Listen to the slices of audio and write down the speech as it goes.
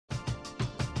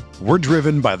We're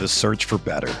driven by the search for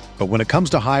better. But when it comes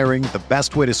to hiring, the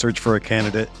best way to search for a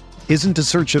candidate isn't to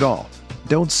search at all.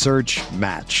 Don't search,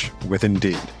 match with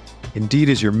Indeed. Indeed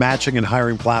is your matching and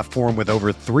hiring platform with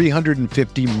over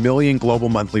 350 million global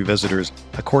monthly visitors,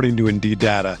 according to Indeed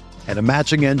data, and a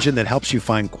matching engine that helps you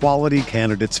find quality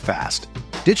candidates fast.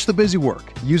 Ditch the busy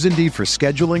work. Use Indeed for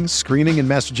scheduling, screening, and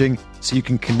messaging so you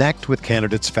can connect with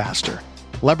candidates faster.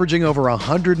 Leveraging over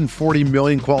 140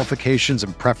 million qualifications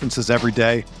and preferences every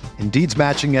day, Indeed's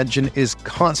matching engine is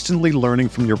constantly learning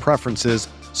from your preferences,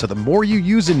 so the more you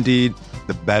use Indeed,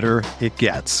 the better it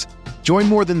gets. Join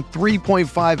more than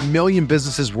 3.5 million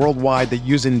businesses worldwide that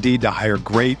use Indeed to hire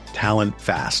great talent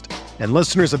fast. And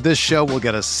listeners of this show will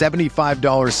get a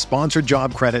 $75 sponsored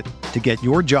job credit to get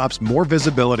your jobs more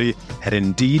visibility at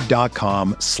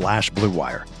Indeed.com/Blue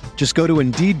Wire. Just go to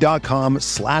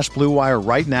Indeed.com/Blue Wire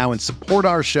right now and support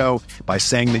our show by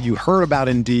saying that you heard about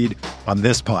Indeed on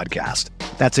this podcast.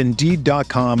 That's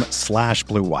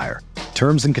Indeed.com/Blue Wire.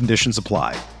 Terms and conditions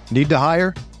apply. Need to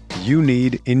hire? You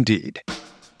need Indeed.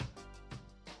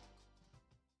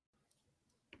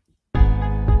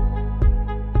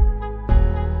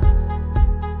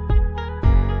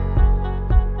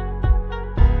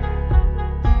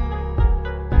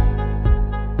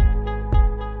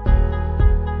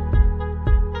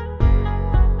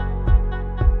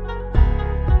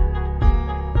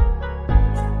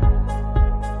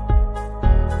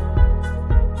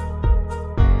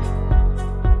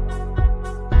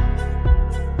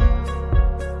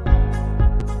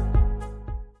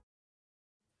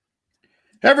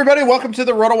 Hey everybody, welcome to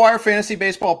the RotoWire Fantasy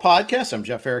Baseball Podcast. I'm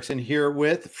Jeff Erickson here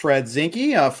with Fred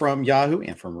Zinke from Yahoo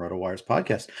and from RotoWire's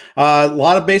podcast. A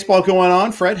lot of baseball going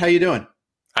on. Fred, how you doing?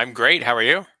 I'm great. How are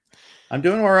you? I'm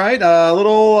doing all right. A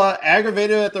little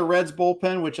aggravated at the Reds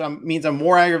bullpen, which means I'm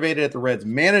more aggravated at the Reds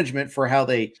management for how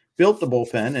they built the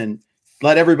bullpen and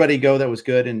let everybody go that was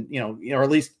good, and or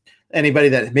at least anybody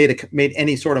that made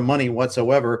any sort of money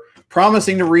whatsoever,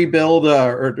 promising to rebuild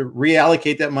or to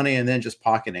reallocate that money and then just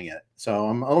pocketing it. So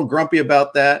I'm a little grumpy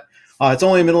about that. It's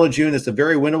only the middle of June. It's a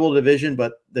very winnable division,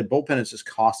 but the bullpen has just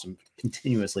cost them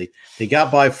continuously. They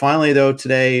got by finally, though,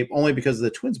 today, only because the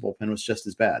Twins bullpen was just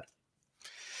as bad.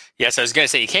 Yes, I was going to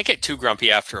say, you can't get too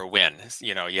grumpy after a win.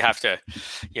 You have to,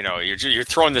 you're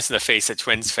throwing this in the face of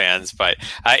Twins fans. But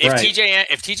if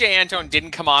TJ Antone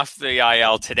didn't come off the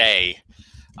IL today,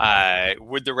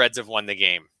 would the Reds have won the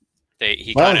game?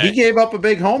 He gave up a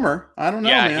big homer. I don't know,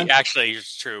 man.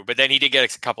 It's true. But then he did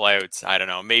get a couple outs. I don't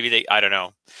know. I don't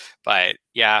know. But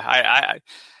yeah,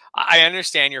 I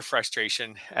understand your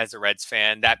frustration as a Reds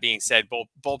fan. That being said,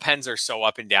 bullpens are so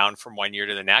up and down from one year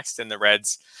to the next, and the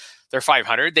Reds, they're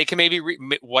 500. They can maybe,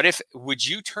 would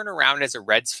you turn around as a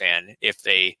Reds fan if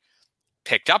they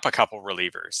picked up a couple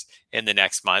relievers in the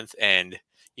next month and,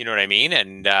 you know what I mean?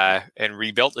 And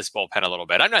rebuilt this bullpen a little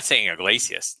bit. I'm not saying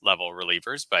Iglesias level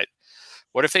relievers, but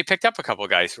what if they picked up a couple of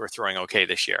guys who are throwing okay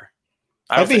this year?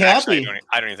 I'd be happy.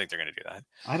 I don't even think they're going to do that.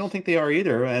 I don't think they are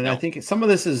either. And no. I think some of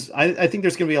this is, I think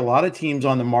there's going to be a lot of teams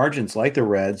on the margins like the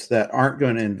Reds that aren't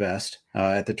going to invest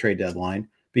at the trade deadline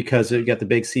because they've got the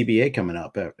big CBA coming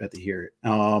up at the here.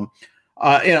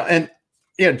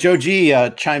 Joe G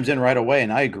chimes in right away,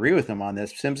 and I agree with him on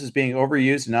this. Sims is being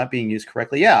overused and not being used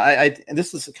correctly. Yeah, and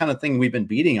this is the kind of thing we've been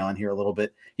beating on here a little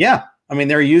bit. Yeah, I mean,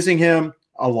 they're using him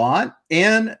a lot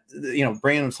and,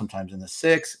 bringing him sometimes in the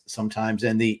 6th, sometimes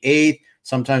in the 8th,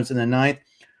 sometimes in the 9th.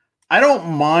 I don't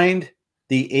mind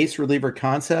the ace reliever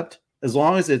concept as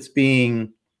long as it's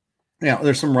being,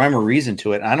 there's some rhyme or reason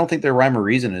to it. And I don't think their rhyme or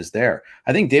reason is there.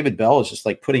 I think David Bell is just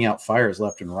like putting out fires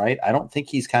left and right. I don't think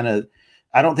he's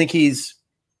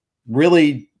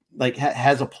really like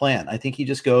has a plan. I think he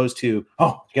just goes to,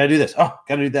 got to do this. Got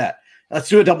to do that. Let's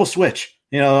do a double switch.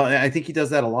 I think he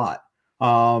does that a lot.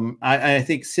 I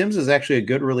think Sims is actually a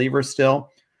good reliever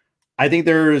still. I think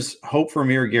there's hope for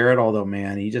Amir Garrett, although,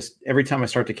 man, he just, every time I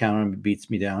start to count him, it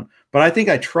beats me down. But I think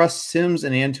I trust Sims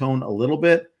and Antone a little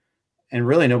bit and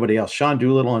really nobody else. Sean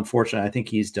Doolittle, unfortunately, I think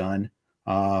he's done.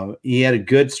 He had a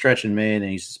good stretch in May and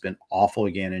he's just been awful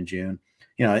again in June.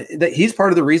 He's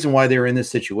part of the reason why they were in this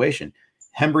situation.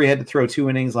 Hembree had to throw 2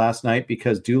 innings last night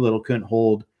because Doolittle couldn't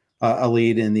hold a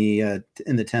lead in the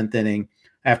 10th inning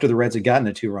after the Reds had gotten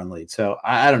a 2-run lead. So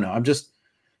I don't know. I'm just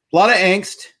a lot of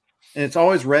angst, and it's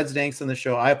always Reds angst on the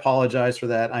show. I apologize for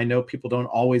that. I know people don't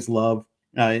always love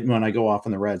when I go off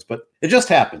on the Reds, but it just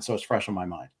happened. So it's fresh on my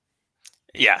mind.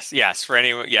 Yes. For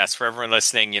everyone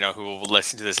listening, who will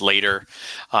listen to this later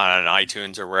on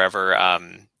iTunes or wherever.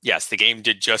 Yes, the game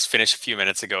did just finish a few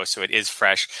minutes ago, so it is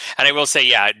fresh. And I will say,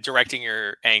 yeah, directing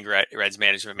your anger at Reds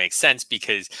management makes sense,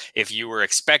 because if you were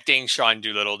expecting Sean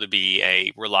Doolittle to be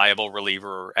a reliable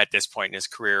reliever at this point in his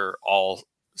career, all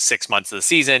 6 months of the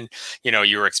season,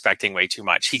 you were expecting way too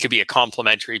much. He could be a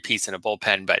complementary piece in a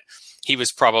bullpen, but he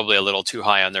was probably a little too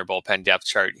high on their bullpen depth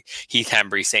chart. Heath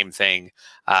Hembry, same thing,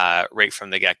 right from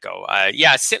the get-go.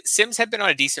 Sims had been on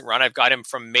a decent run. I've got him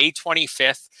from May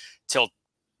 25th till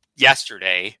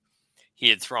yesterday. He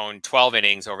had thrown 12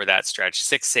 innings over that stretch,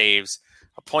 6 saves,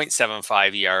 a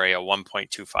 .75 ERA, a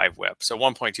 1.25 WHIP. So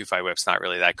 1.25 WHIP's not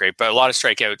really that great, but a lot of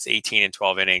strikeouts, 18 and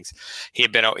 12 innings. He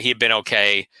had been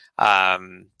okay.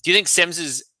 Do you think Sims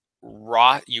is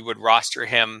you would roster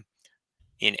him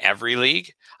in every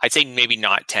league? I'd say maybe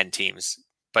not 10 teams,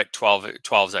 but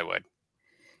 12s I would.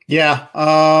 Yeah,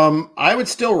 I would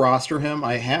still roster him.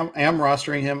 I am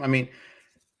rostering him. I mean,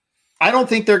 I don't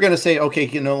think they're going to say, okay,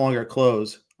 he can no longer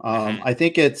close. I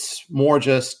think it's more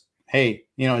just, hey,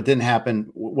 it didn't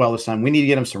happen well this time. We need to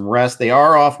get him some rest. They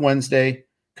are off Wednesday,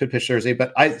 could pitch Thursday,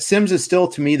 but Sims is still,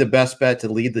 to me, the best bet to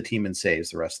lead the team in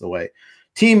saves the rest of the way.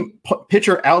 Team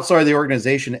pitcher outside the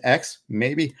organization X,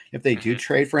 maybe if they do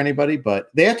trade for anybody, but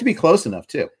they have to be close enough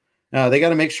too. They got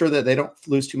to make sure that they don't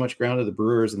lose too much ground to the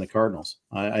Brewers and the Cardinals.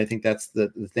 I think that's the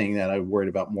thing that I'm worried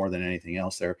about more than anything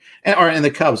else there. And the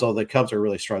Cubs, although the Cubs are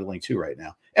really struggling too right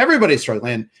now. Everybody's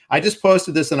struggling. And I just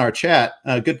posted this in our chat.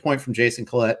 A good point from Jason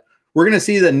Collette. We're going to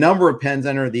see the number of pens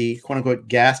enter the quote-unquote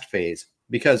gassed phase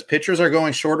because pitchers are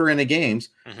going shorter into games,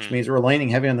 which means we're leaning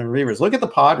heavy on the relievers. Look at the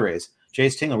Padres.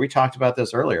 Jace Tingler, we talked about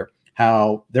this earlier,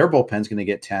 how their bullpen's going to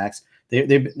get taxed.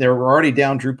 They're already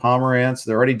down Drew Pomerantz.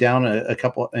 They're already down a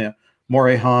couple,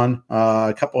 Morejon,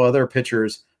 a couple other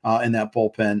pitchers in that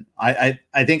bullpen. I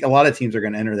think a lot of teams are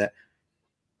going to enter that.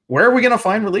 Where are we going to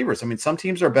find relievers? I mean, some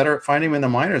teams are better at finding them in the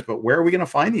minors, but where are we going to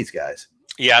find these guys?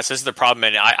 Yes, this is the problem.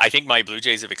 And I think my Blue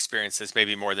Jays have experienced this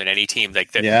maybe more than any team.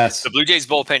 Like the Blue Jays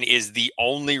bullpen is the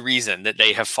only reason that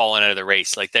they have fallen out of the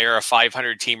race. Like they are a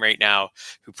 500 team right now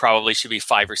who probably should be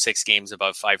 5 or 6 games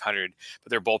above 500, but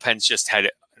their bullpen's just had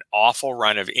an awful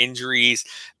run of injuries,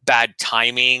 bad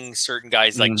timing. Certain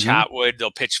guys like Chatwood,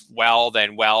 they'll pitch well,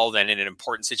 then in an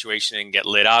important situation and get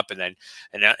lit up. And then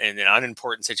in an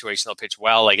unimportant situation, they'll pitch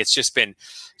well. Like it's just been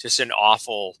just an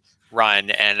awful run.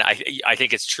 And I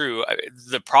think it's true.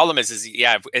 The problem is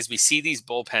as we see these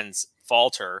bullpens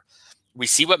falter, we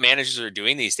see what managers are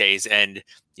doing these days, and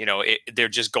they're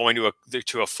just going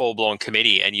to a full blown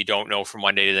committee, and you don't know from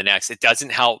one day to the next. It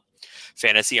doesn't help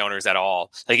fantasy owners at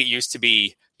all. Like it used to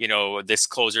be, this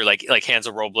closer like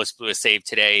Hansel Robles blew a save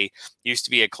today. Used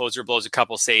to be a closer blows a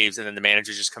couple saves, and then the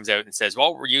manager just comes out and says,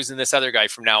 well, we're using this other guy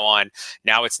from now on.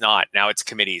 Now it's not. Now it's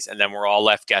committees, and then we're all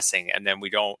left guessing, and then we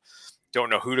don't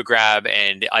know who to grab,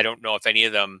 and I don't know if any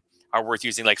of them are worth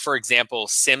using. Like, for example,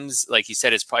 Sims, like you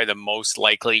said, is probably the most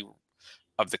likely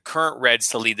of the current Reds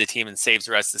to lead the team in saves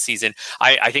the rest of the season.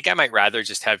 I think I might rather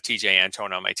just have TJ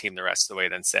Antone on my team the rest of the way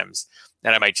than Sims.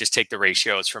 And I might just take the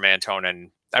ratios from Antone,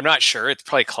 and I'm not sure. It's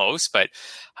probably close, but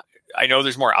I know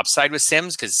there's more upside with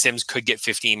Sims because Sims could get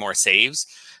 15 more saves,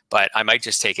 but I might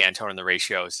just take Antone in the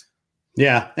ratios.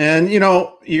 Yeah. And,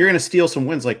 you're going to steal some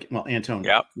wins Antone,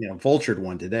 vultured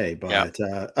one today, but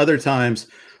other times,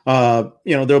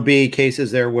 there'll be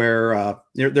cases there where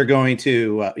they're going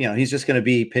to, he's just going to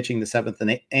be pitching the 7th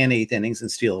and 8th innings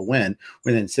and steal a win,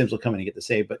 when then Sims will come in and get the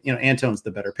save. But, Antone's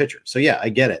the better pitcher. So, yeah, I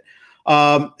get it.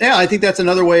 I think that's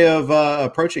another way of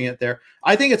approaching it there.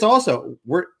 I think it's also,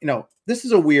 this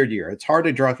is a weird year. It's hard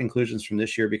to draw conclusions from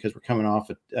this year because we're coming off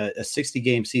a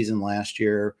 60-game season last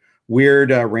year. Weird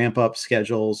ramp up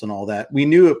schedules and all that. We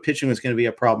knew pitching was going to be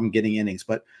a problem getting innings,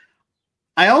 but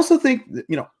I also think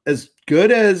that, as good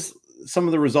as some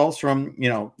of the results from,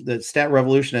 the stat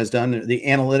revolution has done, the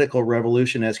analytical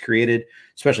revolution has created,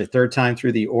 especially third time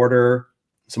through the order,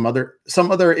 some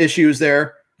other issues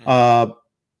there. I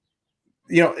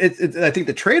think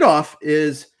the trade-off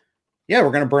is, we're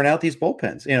going to burn out these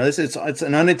bullpens. It's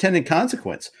an unintended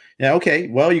consequence. Okay,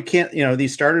 well, you can't,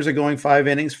 these starters are going 5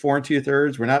 innings, 4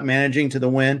 2/3. We're not managing to the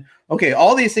win. Okay,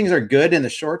 all these things are good in the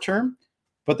short term,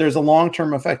 but there's a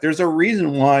long-term effect. There's a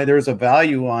reason why there's a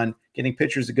value on getting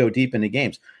pitchers to go deep into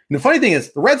games. And the funny thing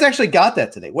is, the Reds actually got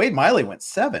that today. Wade Miley went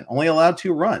 7, only allowed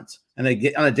 2 runs. And they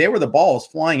get on a day where the ball is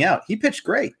flying out, he pitched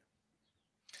great.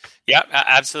 Yeah,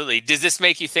 absolutely. Does this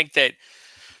make you think that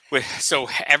so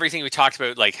everything we talked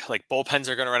about, like bullpens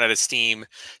are going to run out of steam.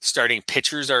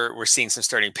 We're seeing some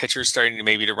starting pitchers starting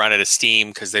to run out of steam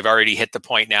because they've already hit the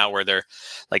point now where they're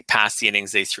like past the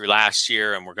innings they threw last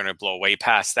year, and we're going to blow way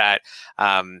past that.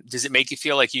 Does it make you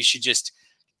feel like you should just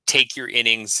take your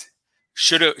innings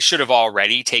should have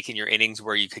already taken your innings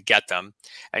where you could get them,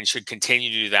 and should continue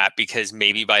to do that, because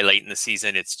maybe by late in the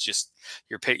season, it's just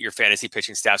your fantasy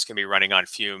pitching staff's going to be running on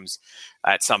fumes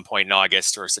at some point in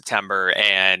August or September,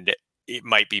 and it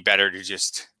might be better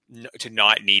to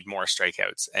not need more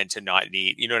strikeouts and to not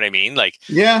need, you know what I mean? Like,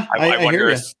 yeah, I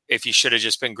wonder if you should have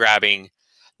just been grabbing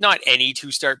not any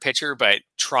 2-start pitcher, but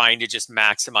trying to just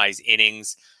maximize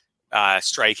innings,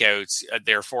 strikeouts,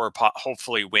 therefore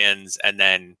hopefully wins, and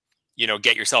then,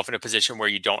 get yourself in a position where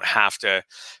you don't have to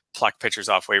pluck pitchers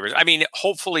off waivers. I mean,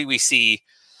 hopefully we see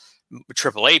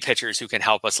AAA pitchers who can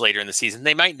help us later in the season.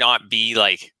 They might not be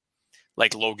like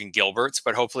Logan Gilbert's,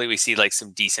 but hopefully we see like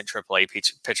some decent AAA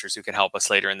pitchers who can help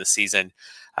us later in the season.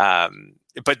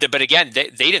 But again, they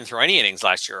didn't throw any innings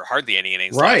last year, or hardly any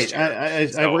innings. Right.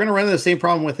 We're going to run into the same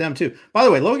problem with them too. By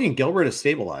the way, Logan Gilbert is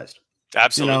stabilized.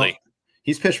 Absolutely.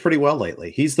 He's pitched pretty well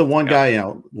lately. He's the one guy,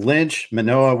 Lynch,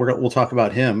 Manoah, we'll talk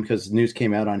about him because news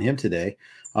came out on him today.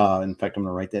 In fact, I'm going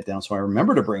to write that down so I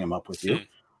remember to bring him up with you.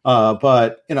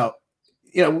 But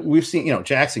we've seen,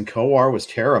 Jackson Kowar was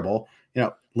terrible.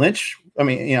 Lynch, I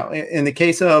mean, in the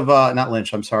case of not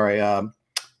Lynch, I'm sorry,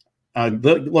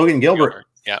 Logan Gilbert,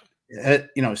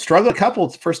 struggled a couple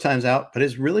first times out, but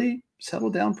has really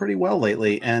settled down pretty well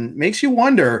lately, and makes you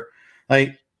wonder,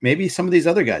 like, maybe some of these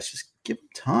other guys just give them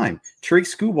time. Tariq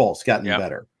Skubal's gotten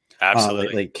better. Absolutely.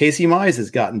 Lately. Casey Mize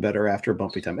has gotten better after a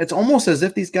bumpy time. It's almost as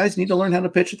if these guys need to learn how to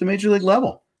pitch at the major league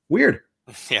level. Weird.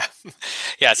 Yeah.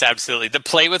 Yes, absolutely. The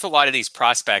play with a lot of these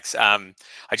prospects, I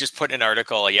just put an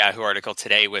article, a Yahoo article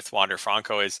today with Wander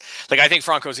Franco, is like, I think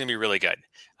Franco's going to be really good.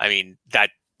 I mean, that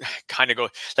kind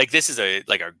of like, this is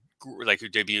who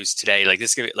debuts today. Like,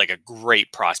 this is going to be like a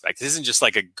great prospect. This isn't just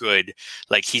like a good,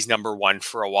 like, he's number one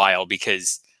for a while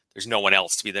because there's no one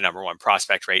else to be the number one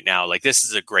prospect right now. Like, this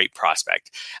is a great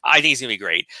prospect. I think he's going to be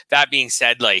great. That being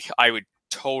said, like, I would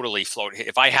totally float,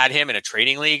 if I had him in a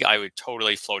trading league, I would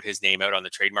totally float his name out on the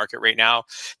trade market right now,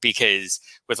 because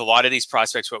with a lot of these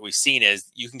prospects, what we've seen is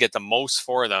you can get the most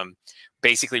for them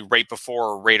basically right before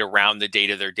or right around the date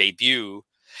of their debut.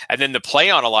 And then the play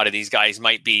on a lot of these guys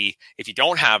might be, if you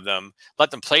don't have them,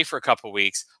 let them play for a couple of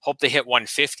weeks, hope they hit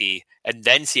 150, and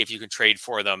then see if you can trade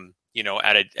for them,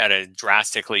 at a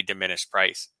drastically diminished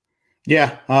price.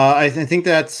 Yeah, I think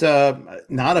that's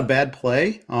not a bad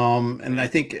play. And I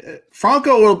think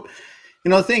Franco will,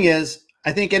 the thing is,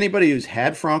 I think anybody who's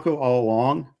had Franco all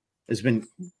along has been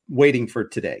waiting for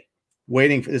today,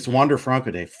 waiting for this Wander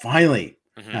Franco day. Finally,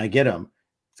 I get him.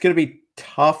 It's going to be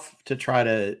tough to try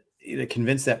to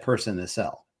convince that person to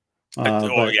sell.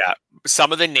 Yeah.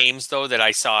 Some of the names, though, that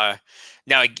I saw,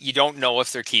 now you don't know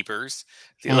if they're keepers.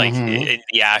 Like in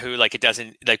Yahoo, like it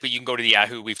doesn't, like, but you can go to the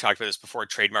Yahoo, we've talked about this before,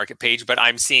 trade market page, but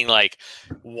I'm seeing like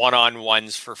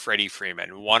one-on-ones for Freddie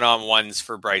Freeman, one-on-ones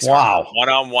for Bryce Harper,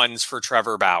 one-on-ones for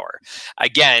Trevor Bauer.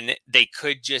 Again, they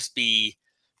could be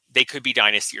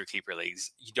dynasty or keeper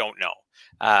leagues. You don't know.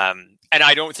 And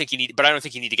I don't think you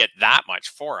need to get that much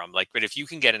for them. Like, but if you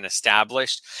can get an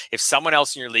established, if someone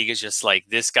else in your league is just like,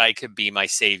 this guy could be my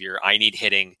savior, I need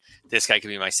hitting, this guy could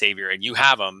be my savior, and you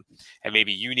have him, and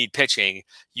maybe you need pitching,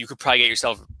 you could probably get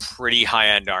yourself a pretty high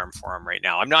end arm for him right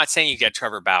now. I'm not saying you get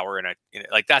Trevor Bauer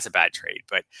like that's a bad trade,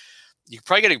 but you could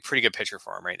probably get a pretty good pitcher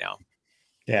for him right now.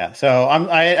 Yeah. So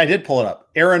I did pull it up.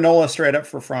 Aaron Nola straight up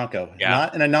for Franco. Yeah.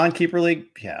 Not in a non-keeper league.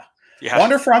 Yeah. Yeah.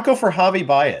 Wander Franco for Javi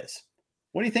Baez.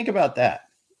 What do you think about that?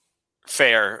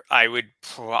 Fair.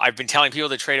 I've been telling people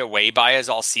to trade away Baez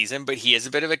all season, but he is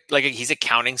a bit of he's a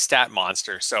counting stat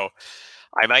monster. So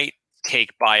I might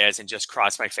take Baez and just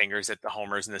cross my fingers that the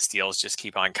homers and the steals just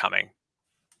keep on coming.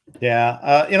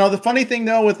 Yeah. The funny thing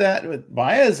though with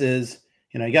Baez is,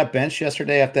 he got benched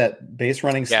yesterday after that base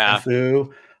running snafu.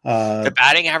 The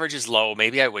batting average is low.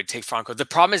 Maybe I would take Franco. The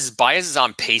problem is Baez is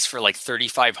on pace for like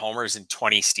 35 homers and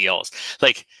 20 steals.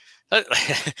 Like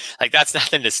that's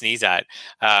nothing to sneeze at.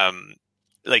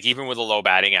 Like even with a low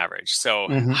batting average. So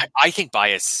I think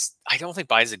Baez, I don't think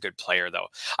Baez is a good player though.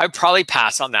 I would probably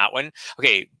pass on that one.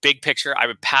 Okay. Big picture. I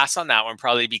would pass on that one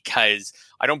probably because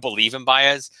I don't believe in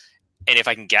Baez. And if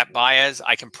I can get Baez,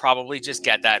 I can probably just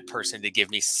get that person to give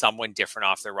me someone different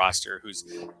off their roster who's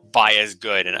Baez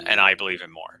good. And I believe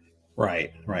in more.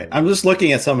 Right. I'm just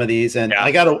looking at some of these and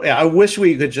I wish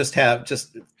we could just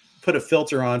put a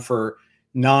filter on for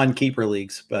non-keeper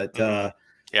leagues, but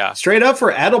straight up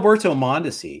for Adalberto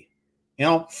Mondesi,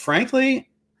 frankly,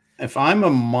 if I'm a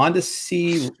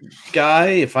Mondesi guy,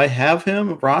 if I have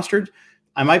him rostered,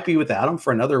 I might be without him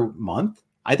for another month.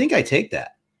 I think I take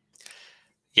that.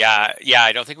 Yeah,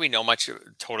 I don't think we know much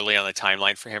totally on the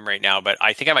timeline for him right now, but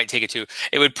I think I might take it too.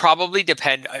 It would probably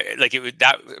depend. Like it would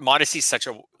that Mondesi's such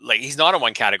a he's not a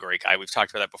one category guy. We've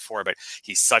talked about that before, but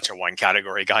he's such a one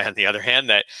category guy. On the other hand,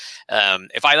 that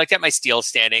if I looked at my steal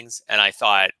standings and I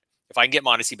thought if I can get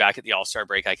Mondesi back at the All-Star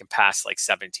break, I can pass like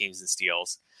 7 teams in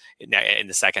steals in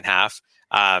the second half.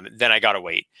 Then I gotta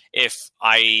wait. If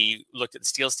I looked at the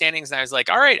steal standings and I was like,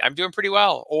 all right, I'm doing pretty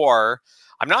well, or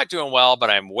I'm not doing well, but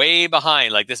I'm way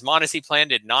behind. Like this Mondesi plan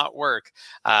did not work.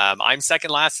 I'm second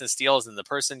last in steals, and the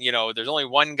person, there's only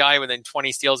one guy within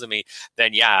 20 steals of me.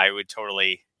 Then yeah, I would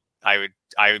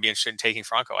be interested in taking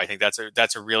Franco. I think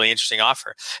that's a really interesting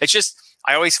offer. It's just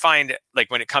I always find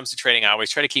like when it comes to trading, I always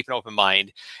try to keep an open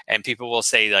mind. And people will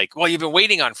say like, "Well, you've been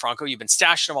waiting on Franco, you've been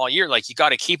stashing him all year. Like you got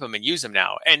to keep him and use him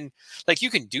now." And like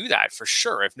you can do that for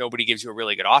sure if nobody gives you a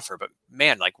really good offer. But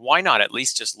man, like why not at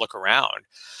least just look around?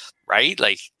 Right?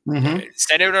 Like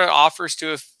send out offers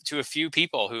to a few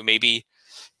people who maybe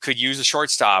could use a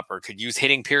shortstop or could use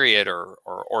hitting period or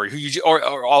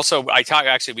also we talked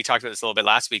about this a little bit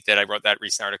last week that I wrote that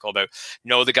recent article about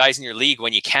know the guys in your league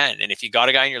when you can. And if you got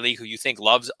a guy in your league who you think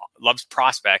loves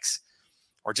prospects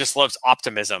or just loves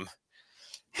optimism,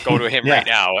 go to him right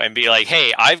now and be like,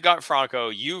 hey, I've got Franco.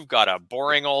 You've got a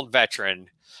boring old veteran,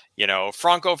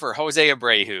 Franco for Jose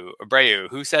Abreu.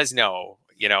 Who says no?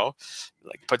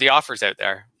 Like put the offers out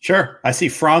there. Sure. I see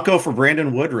Franco for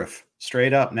Brandon Woodruff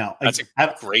straight up now. That's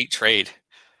a great trade.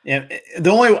 And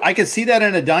I could see that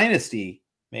in a dynasty,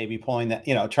 maybe pulling that,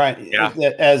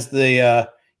 as the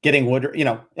getting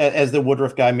Woodruff, as the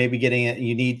Woodruff guy, maybe getting it.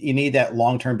 You need that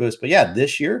long-term boost. But yeah,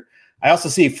 this year I also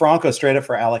see Franco straight up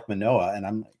for Alek Manoah.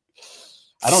 And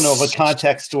I don't know of a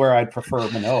context where I'd prefer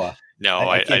Manoah. No,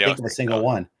 I can't think of a single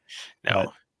one. No.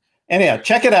 But anyhow,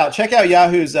 check it out. Check out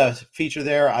Yahoo's feature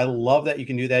there. I love that you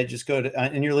can do that. Just go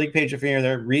to in your league page if you're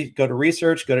there. Go to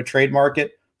research, go to trade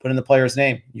market, put in the player's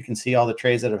name. You can see all the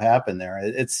trades that have happened there.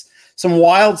 It's some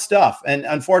wild stuff, and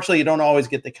unfortunately, you don't always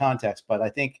get the context. But I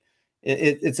think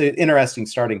it's an interesting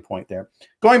starting point there.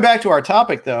 Going back to our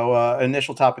topic, though,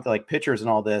 initial topic like pitchers and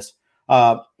all this.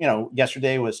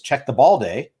 Yesterday was check the ball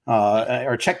day,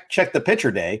 or check the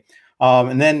pitcher day,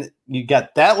 and then you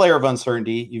got that layer of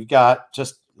uncertainty. You've got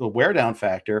just the wear down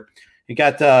factor. You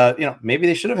got, maybe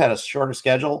they should have had a shorter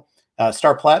schedule.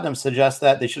 Star Platinum suggests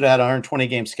that they should have had a 120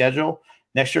 game schedule.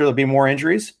 Next year, there'll be more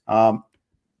injuries.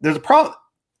 There's a problem,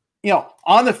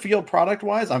 on the field product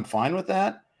wise, I'm fine with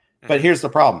that. But here's the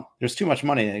problem. There's too much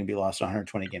money that can be lost on a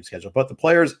 120 game schedule, both the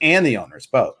players and the owners,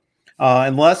 both.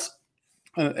 Unless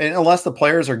the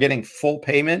players are getting full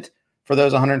payment for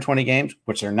those 120 games,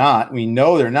 which they're not, we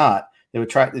know they're not,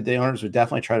 the owners would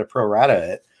definitely try to pro rata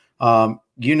it.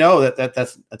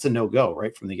 That's a no-go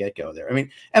right from the get-go there. I mean,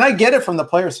 and I get it from the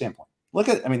player standpoint.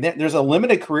 There's a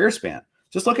limited career span.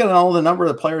 Just look at all the number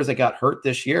of the players that got hurt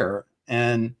this year.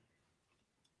 And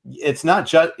it's not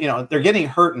just, they're getting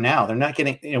hurt now. They're not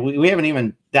getting, we haven't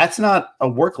even, that's not a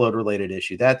workload related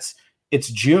issue. It's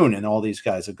June and all these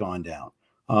guys have gone down.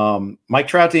 Mike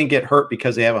Trout didn't get hurt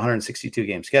because they have a 162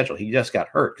 game schedule. He just got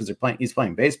hurt because he's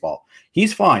playing baseball.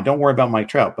 He's fine. Don't worry about Mike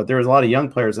Trout, but there's a lot of young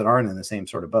players that aren't in the same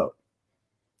sort of boat.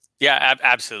 Yeah,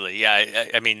 absolutely. Yeah.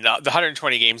 I mean, the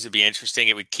 120 games would be interesting.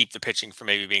 It would keep the pitching from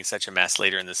maybe being such a mess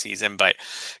later in the season. But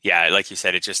yeah, like you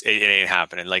said, it ain't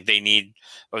happening. Like they need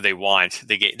and want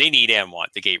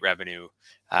the gate revenue.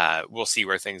 We'll see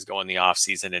where things go in the off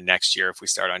season and next year if we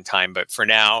start on time. But for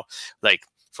now, like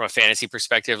from a fantasy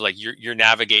perspective, like you're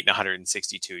navigating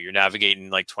 162, you're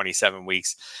navigating like 27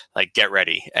 weeks, like get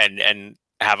ready and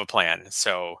have a plan.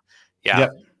 So yeah.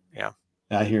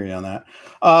 I hear you on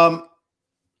that.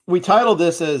 We titled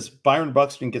this as Byron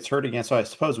Buxton gets hurt again, so I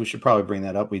suppose we should probably bring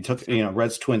that up. We took,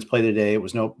 Reds Twins play today. It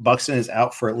was Buxton is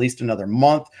out for at least another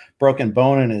month, broken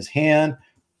bone in his hand.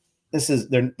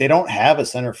 They don't have a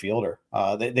center fielder.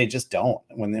 They just don't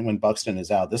when Buxton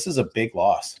is out. This is a big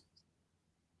loss.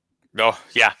 Oh,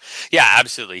 yeah,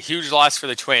 absolutely. Huge loss for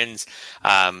the Twins.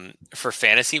 For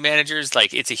fantasy managers,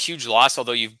 like it's a huge loss,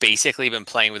 although you've basically been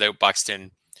playing without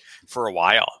Buxton for a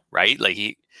while, right? Like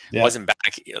he wasn't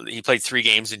back. He played 3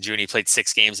 games in June. He played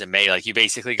 6 games in May. Like you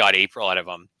basically got April out of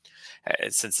him.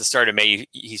 Since the start of May,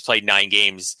 he's played 9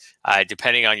 games.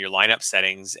 Depending on your lineup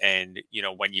settings, and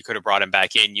when you could have brought him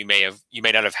back in, you may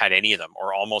not have had any of them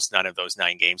or almost none of those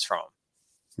 9 games from him.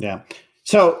 Yeah.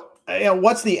 So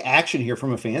what's the action here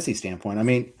from a fantasy standpoint? I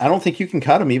mean, I don't think you can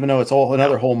cut him, even though it's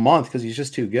another whole month because he's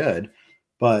just too good.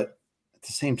 But at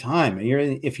the same time,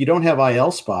 if you don't have IL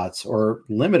spots or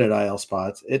limited IL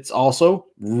spots, it's also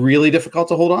really difficult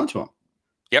to hold on to him.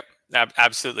 Yep,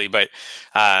 absolutely. But,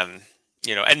 and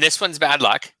this one's bad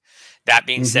luck. That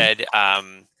being said,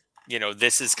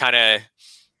 this is kind of,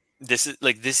 this is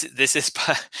like, this is,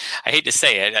 I hate to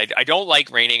say it. I don't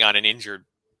like raining on an injured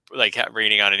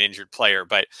player,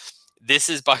 but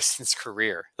this is Buxton's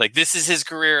career. Like, this is his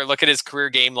career. Look at his career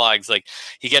game logs. Like,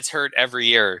 he gets hurt every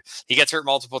year. He gets hurt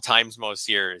multiple times most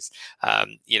years.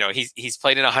 He's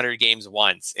played in 100 games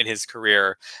once in his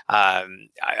career.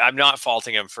 I'm not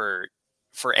faulting him for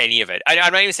any of it.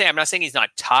 I'm not saying he's not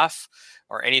tough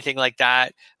or anything like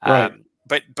that. Right.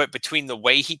 But between the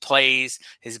way he plays,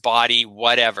 his body,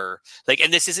 whatever, like,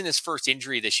 and this isn't his first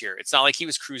injury this year. It's not like he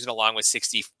was cruising along with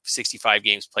 60, 65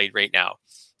 games played right now.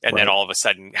 And then all of a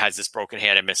sudden has this broken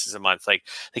hand and misses a month. Like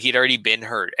he'd already been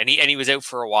hurt, and he was out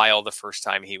for a while the first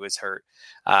time he was hurt.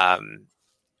 I've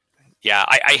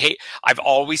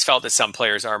always felt that some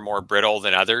players are more brittle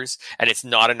than others, and it's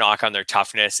not a knock on their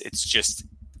toughness. It's just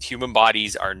human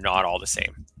bodies are not all the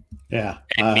same. Yeah.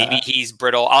 And maybe he's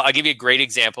brittle. I'll give you a great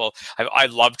example. I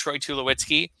love Troy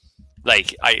Tulowitzki.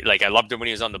 I loved him when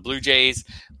he was on the Blue Jays.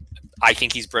 I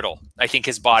think he's brittle. I think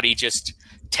his body just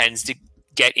tends to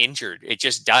get injured. It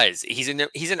just does. He's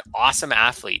an awesome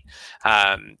athlete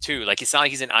too. Like, it's not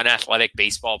like he's an unathletic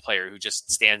baseball player who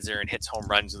just stands there and hits home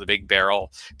runs with a big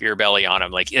beer belly on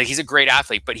him. Like he's a great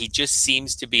athlete, but he just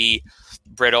seems to be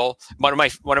brittle. One of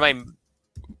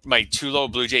my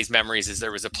Tulo Blue Jays memories is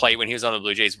there was a play when he was on the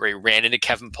Blue Jays where he ran into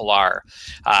Kevin Pillar,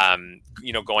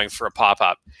 going for a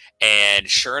pop-up. And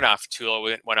sure enough,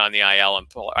 Tulo went on the IL, and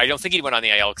I don't think he went on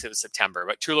the IL because it was September,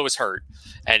 but Tulo was hurt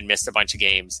and missed a bunch of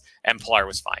games, and Pillar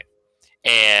was fine.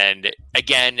 And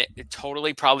again,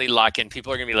 totally probably luck, and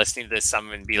people are going to be listening to this, some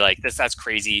and be like, that's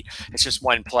crazy. It's just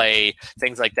one play,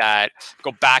 things like that.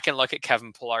 Go back and look at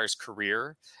Kevin Pillar's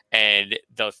career and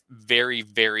the very,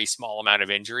 very small amount of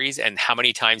injuries and how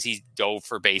many times he dove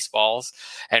for baseballs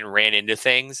and ran into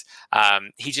things.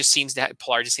 Pillar just seems to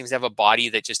have a body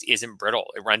that just isn't brittle.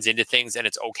 It runs into things and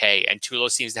it's okay. And Tulo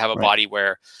seems to have a body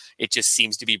where it just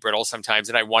seems to be brittle sometimes.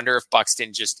 And I wonder if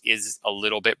Buxton just is a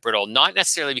little bit brittle, not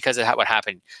necessarily because of what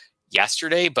happened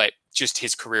yesterday, but just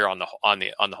his career on the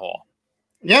whole.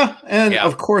 Yeah. And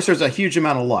of course there's a huge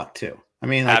amount of luck too. I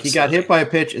mean, like, he got hit by a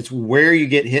pitch. It's where you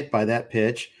get hit by that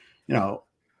pitch.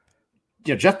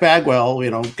 Jeff Bagwell,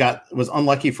 was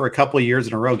unlucky for a couple of years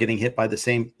in a row getting hit by the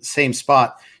same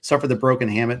spot, suffered the broken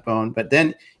hamate bone, but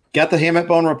then got the hamate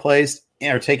bone replaced,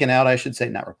 or taken out, I should say,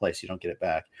 not replaced. You don't get it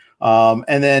back.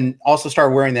 And then also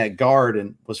started wearing that guard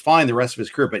and was fine the rest of his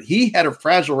career, but he had a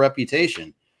fragile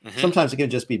reputation. Mm-hmm. Sometimes it can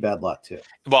just be bad luck too.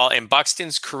 Well, in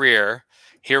Buxton's career,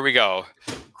 here we go: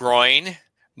 groin,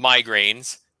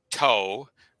 migraines, toe,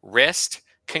 wrist,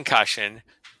 concussion,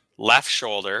 left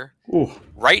shoulder,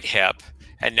 right hip,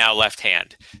 and now left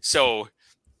hand. So,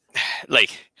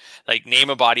 like name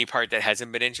a body part that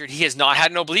hasn't been injured. He has not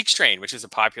had an oblique strain, which is a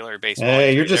popular baseball injury.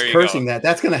 Hey, you're just cursing that.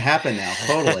 That's going to happen now.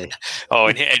 Totally.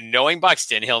 And knowing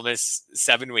Buxton, he'll miss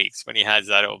 7 weeks when he has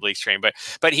that oblique strain. But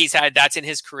that's in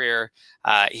his career.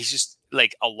 He's just,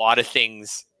 like, a lot of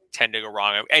things tend to go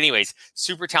wrong. Anyways,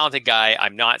 super talented guy.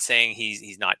 I'm not saying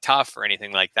he's not tough or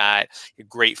anything like that. A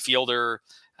great fielder.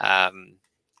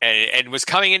 And was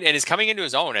coming in and is coming into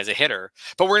his own as a hitter,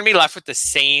 but we're going to be left with the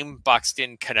same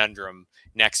Buxton conundrum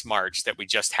next March that we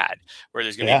just had, where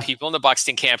there's going to be people in the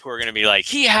Buxton camp who are going to be like,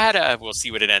 we'll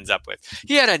see what it ends up with.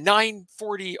 He had a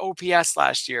 940 OPS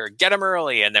last year, get him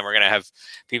early. And then we're going to have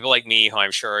people like me, who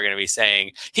I'm sure are going to be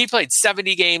saying, he played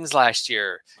 70 games last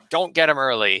year, don't get him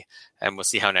early. And we'll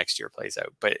see how next year plays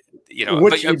out. But, do you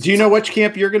know which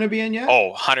camp you're going to be in yet?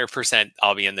 100%.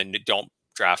 I'll be in the don't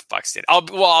draft Buxton.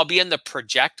 I'll be in the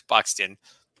project Buxton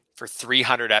for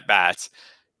 300 at bats,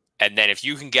 and then if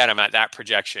you can get him at that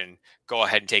projection, go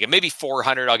ahead and take him. Maybe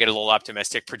 400. I'll get a little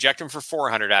optimistic. Project him for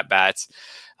 400 at bats.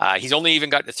 He's only even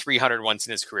got to 300 once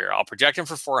in his career. I'll project him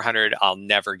for 400. I'll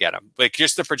never get him. Like,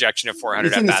 just the projection of 400.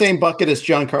 He's in the same bucket as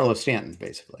Giancarlo Stanton,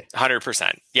 basically.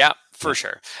 100%. Yeah, for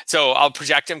sure. So I'll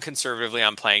project him conservatively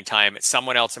on playing time.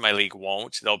 Someone else in my league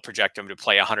won't. They'll project him to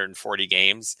play 140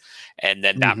 games, and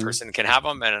then that person can have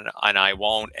him, and I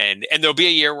won't. And there'll be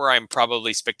a year where I'm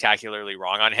probably spectacularly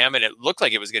wrong on him, and it looked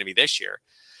like it was going to be this year,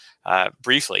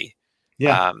 briefly.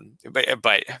 Yeah.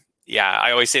 But yeah,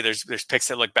 I always say there's picks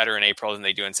that look better in April than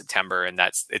they do in September, and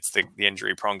it's the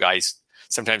injury prone guys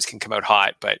sometimes can come out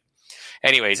hot. But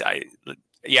anyways,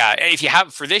 if you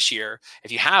have for this year,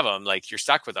 if you have him, like, you're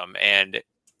stuck with him, and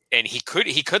he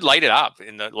could light it up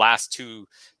in the last two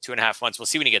and a half months. We'll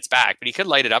see when he gets back, but he could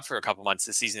light it up for a couple months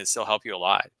this season and still help you a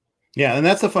lot. Yeah, and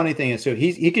that's the funny thing is, so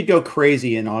he could go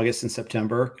crazy in August and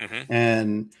September,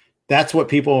 and that's what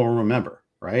people will remember.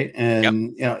 Right.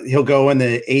 And he'll go in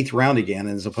the 8th round again,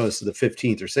 as opposed to the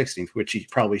 15th or 16th, which he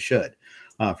probably should.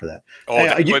 for that. Oh,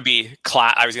 that would be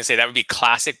I was going to say that would be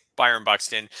classic Byron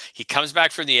Buxton. He comes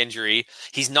back from the injury.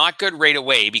 He's not good right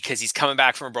away because he's coming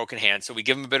back from a broken hand. So we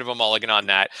give him a bit of a mulligan on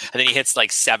that. And then he hits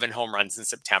like 7 home runs in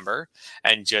September,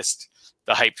 and just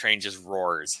the hype train just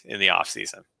roars in the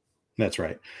offseason. That's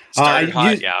right. Started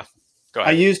hot, yeah. Go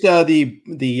ahead. I used the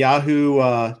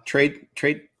Yahoo trade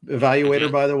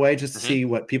evaluator, by the way, just to see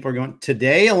what people are going.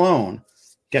 Today alone,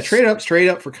 got traded up straight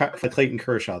up for Clayton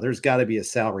Kershaw. There's got to be a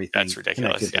salary thing. That's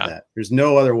ridiculous. Yeah. That. There's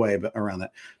no other way around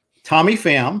that. Tommy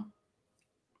Pham.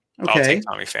 Okay. I'll take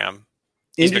Tommy Pham.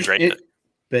 He's been great.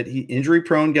 But he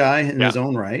injury-prone guy in his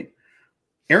own right.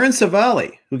 Aaron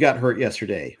Savali, who got hurt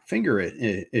yesterday, finger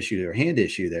issue or hand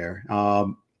issue there.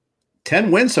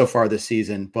 10 wins so far this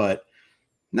season, but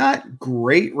not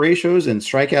great ratios, and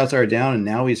strikeouts are down, and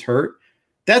now he's hurt.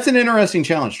 That's an interesting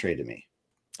challenge trade to me.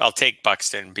 I'll take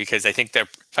Buxton because I think if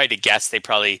I had to guess, I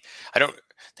don't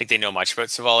think they know much about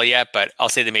Savali yet, but I'll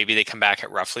say that maybe they come back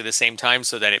at roughly the same time,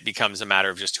 so that it becomes a matter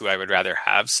of just who I would rather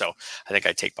have. So I think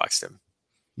I'd take Buxton.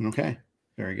 Okay.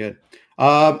 Very good.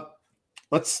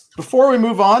 Before we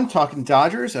move on, talking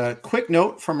Dodgers, a quick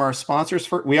note from our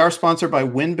sponsors. We are sponsored by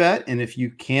WynnBET, and if you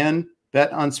can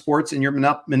bet on sports in your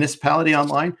municipality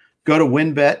online, go to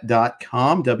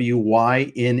wynnbet.com,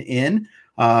 WYNN.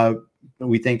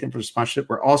 We thank them for the sponsorship.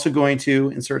 We're also going to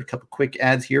insert a couple quick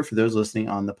ads here for those listening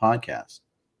on the podcast.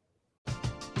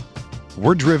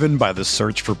 We're driven by the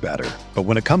search for better. But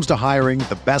when it comes to hiring,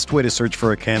 the best way to search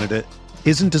for a candidate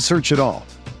isn't to search at all.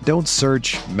 Don't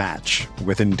search, match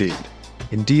with Indeed.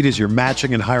 Indeed is your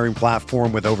matching and hiring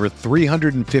platform with over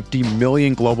 350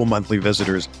 million global monthly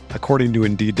visitors, according to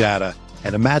Indeed data,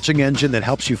 and a matching engine that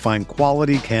helps you find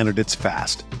quality candidates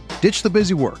fast. Ditch the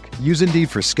busy work. Use Indeed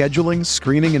for scheduling,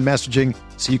 screening, and messaging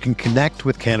so you can connect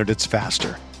with candidates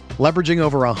faster. Leveraging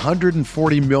over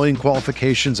 140 million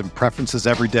qualifications and preferences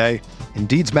every day,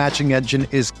 Indeed's matching engine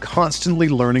is constantly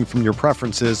learning from your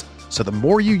preferences, so the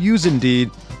more you use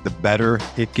Indeed, the better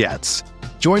it gets.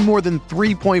 Join more than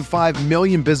 3.5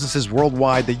 million businesses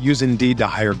worldwide that use Indeed to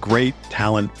hire great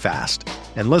talent fast.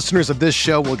 And listeners of this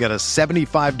show will get a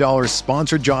 $75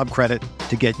 sponsored job credit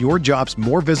to get your jobs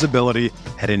more visibility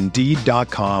at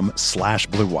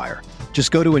Indeed.com/Blue Wire. Just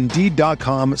go to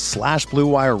Indeed.com/Blue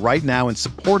Wire right now and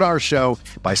support our show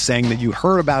by saying that you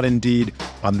heard about Indeed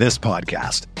on this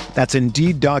podcast. That's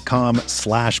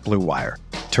Indeed.com/Blue Wire.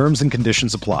 Terms and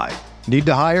conditions apply. Need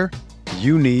to hire?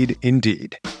 You need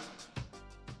Indeed.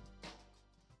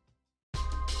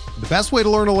 The best way to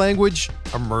learn a language?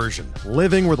 Immersion.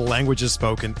 Living where the language is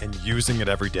spoken and using it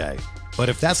every day. But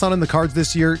if that's not in the cards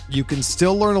this year, you can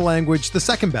still learn a language the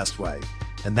second best way,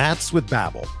 and that's with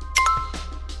Babbel.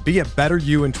 Be a better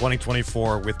you in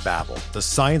 2024 with Babbel, the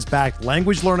science-backed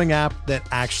language learning app that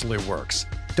actually works.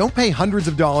 Don't pay hundreds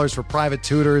of dollars for private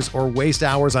tutors or waste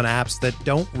hours on apps that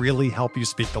don't really help you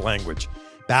speak the language.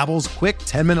 Babbel's quick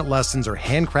 10-minute lessons are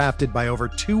handcrafted by over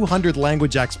 200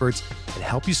 language experts and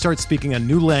help you start speaking a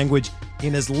new language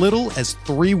in as little as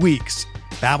 3 weeks.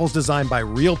 Babbel's designed by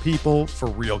real people for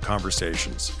real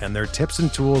conversations, and their tips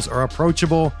and tools are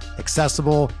approachable,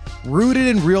 accessible, rooted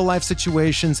in real-life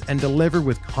situations, and delivered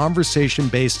with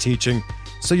conversation-based teaching,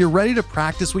 so you're ready to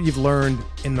practice what you've learned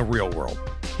in the real world.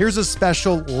 Here's a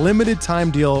special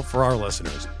limited-time deal for our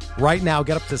listeners. Right now,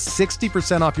 get up to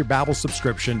 60% off your Babbel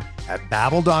subscription at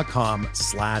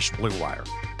Babbel.com/Blue Wire.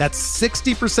 That's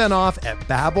 60% off at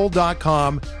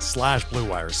Babbel.com/Blue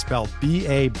Wire, spelled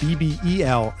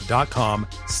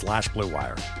BABBEL.com/Blue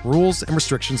Wire. Rules and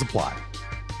restrictions apply.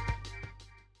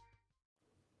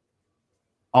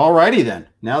 All righty then.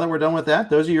 Now that we're done with that,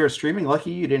 those of you who are streaming,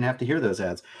 lucky you didn't have to hear those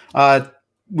ads.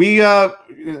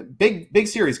 Big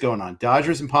series going on.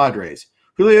 Dodgers and Padres.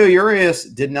 Julio Urias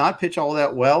did not pitch all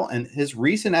that well, and his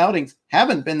recent outings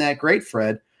haven't been that great,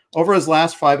 Fred. Over his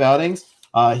last 5 outings,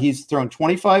 he's thrown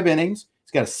 25 innings.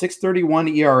 He's got a 6.31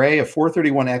 ERA, a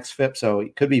 4.31 xFIP, so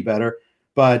it could be better.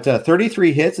 But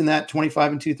 33 hits in that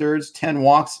 25 2/3, 10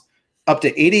 walks, up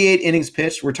to 88 innings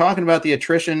pitched. We're talking about the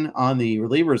attrition on the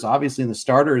relievers, obviously, and the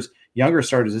starters, younger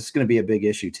starters. This is going to be a big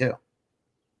issue, too.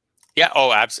 Yeah.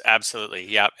 Oh, absolutely.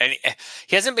 Yeah. And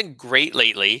he hasn't been great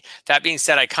lately. That being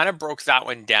said, I kind of broke that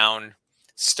one down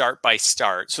start by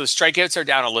start. So the strikeouts are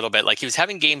down a little bit. Like he was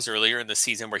having games earlier in the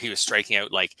season where he was striking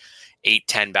out like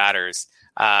 8-10 batters.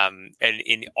 And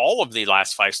in all of the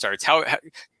last 5 starts,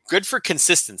 good for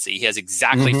consistency. He has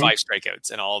exactly 5 strikeouts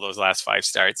in all of those last 5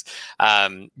 starts.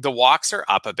 The walks are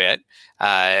up a bit.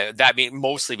 That means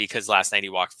mostly because last night he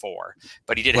walked 4,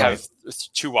 but he did have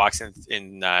 2 walks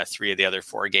in 3 of the other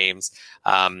 4 games.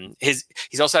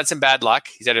 He's also had some bad luck.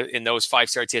 In those 5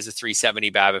 starts, he has a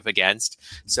 370 BABIP against.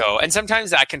 So, and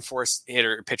sometimes that can force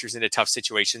pitchers into tough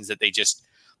situations that they just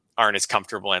aren't as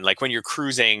comfortable in. Like when you're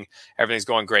cruising, everything's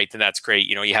going great, then that's great.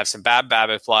 You have some bad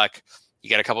BABIP luck. You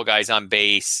get a couple guys on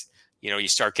base. You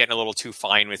start getting a little too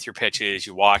fine with your pitches.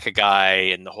 You walk a guy,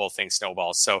 and the whole thing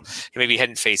snowballs. So he maybe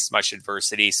hadn't faced much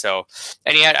adversity. So,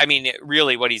 and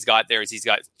really what he's got there is he's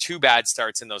got 2 bad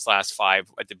starts in those last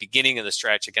 5 at the beginning of the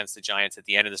stretch against the Giants, at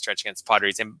the end of the stretch against the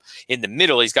Padres. And in the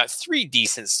middle, he's got 3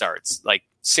 decent starts, like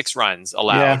 6 runs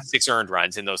allowed, 6 earned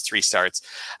runs in those 3 starts,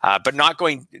 but not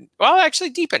going,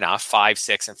 actually deep enough, 5,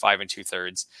 6, and 5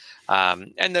 2/3.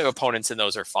 And the opponents in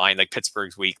those are fine. Like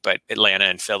Pittsburgh's weak, but Atlanta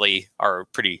and Philly are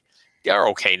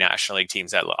okay National League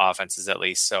teams at offenses at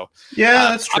least. So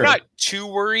that's true. I'm not too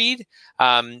worried.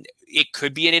 It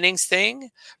could be an innings thing,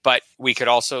 but we could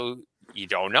also, you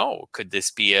don't know. Could this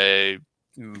be a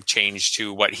change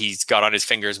to what he's got on his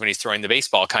fingers when he's throwing the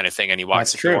baseball kind of thing, and he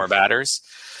walks a few more batters?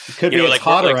 It could be a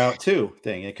hotter out too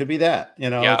thing. It could be that,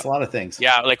 it's a lot of things.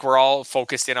 Yeah. Like we're all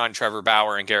focused in on Trevor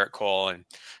Bauer and Garrett Cole and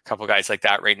a couple guys like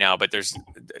that right now, but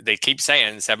they keep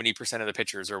saying 70% of the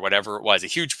pitchers, or whatever it was, a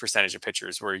huge percentage of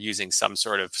pitchers were using some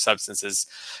sort of substances.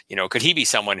 Could he be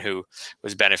someone who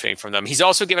was benefiting from them? He's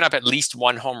also given up at least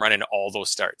 1 home run in all those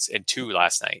starts, and 2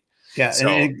 last night. Yeah, so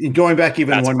and going back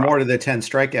even one more to the 10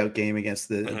 strikeout game against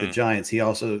the Giants, he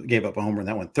also gave up a homer in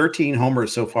that one. 13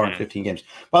 homers so far in 15 games.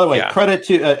 By the way, credit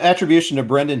to attribution to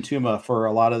Brendan Tuma for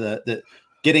a lot of the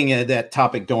getting that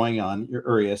topic going on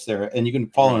Urias there. And you can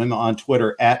follow him on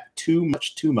Twitter at Too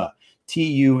Much Tuma,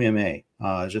 Tuma.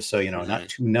 Just so you know, not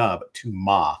Tuna, but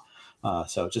Tuma.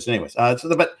 So just anyways,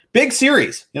 but big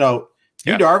series,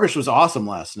 Darvish was awesome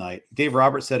last night. Dave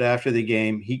Roberts said after the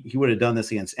game, he would have done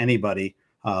this against anybody.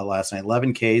 Last night,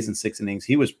 11 Ks in 6 innings.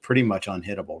 He was pretty much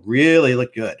unhittable. Really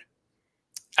looked good.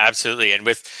 Absolutely. And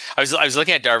I was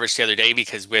looking at Darvish the other day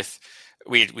because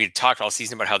we'd talked all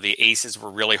season about how the aces were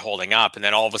really holding up, and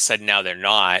then all of a sudden now they're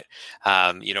not.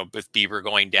 With Bieber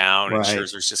going down and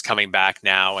Scherzer's just coming back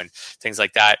now and things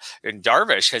like that. And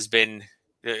Darvish has been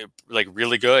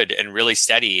really good and really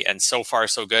steady, and so far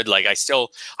so good. Like I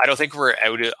don't think we're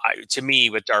out of, to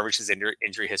me, with Darvish's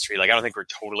injury history, I don't think we're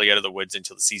totally out of the woods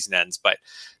until the season ends, but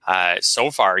so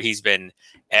far he's been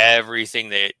everything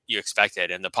that you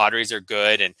expected, and the Padres are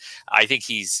good, and I think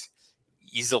he's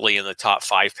easily in the top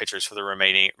 5 pitchers for the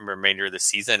remainder of the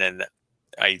season. And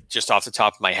I just off the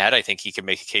top of my head, I think he can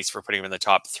make a case for putting him in the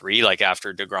top 3,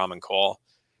 after DeGrom and Cole.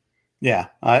 Yeah,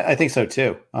 I think so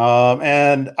too.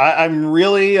 And I'm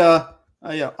really,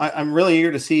 I'm really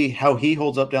eager to see how he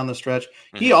holds up down the stretch.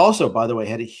 He also, by the way,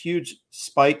 had a huge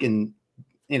spike in,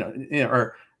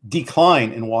 or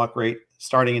decline in walk rate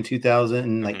starting in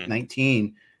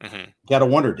 2019. Got to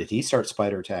wonder, did he start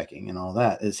spider attacking and all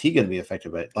that? Is he going to be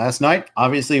affected by it? Last night,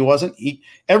 obviously he wasn't.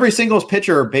 Every single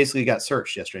pitcher basically got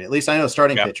searched yesterday. At least I know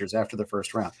starting pitchers after the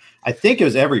first round. I think it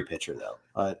was every pitcher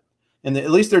though. And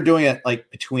at least they're doing it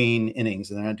between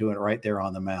innings, and they're not doing it right there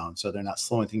on the mound. So they're not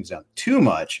slowing things down too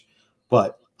much,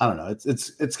 but I don't know. It's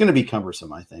going to be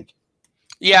cumbersome, I think.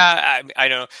 Yeah, I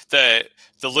know the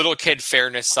little kid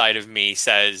fairness side of me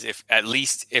says if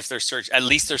they're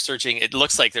searching, it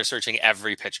looks like they're searching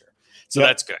every pitcher. So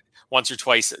that's good. Once or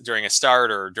twice during a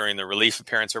start or during the relief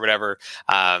appearance or whatever.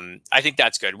 I think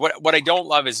that's good. What I don't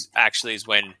love is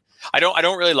when I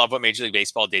don't really love what Major League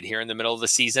Baseball did here in the middle of the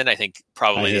season. I think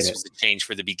probably this was a change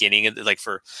for the beginning of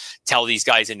tell these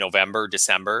guys in November,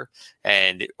 December,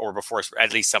 or before,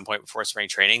 at least some point before spring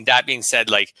training. That being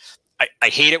said, I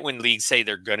hate it when leagues say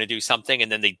they're going to do something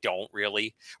and then they don't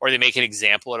really, or they make an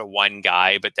example out of one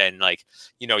guy, but then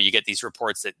you get these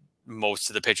reports that most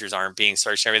of the pitchers aren't being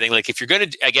searched and everything. If you're going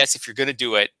to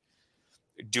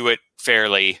do it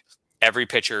fairly, every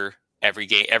pitcher, every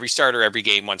game, every starter, every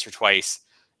game, once or twice.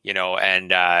 And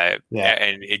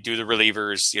do the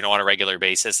relievers, on a regular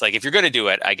basis. If you're going to do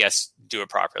it, I guess do it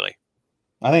properly.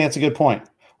 I think that's a good point.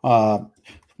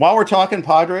 While we're talking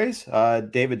Padres,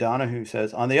 David Donahue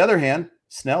says, on the other hand,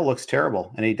 Snell looks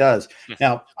terrible, and he does.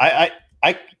 Now, I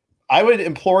would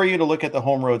implore you to look at the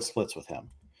home road splits with him.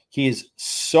 He's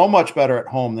so much better at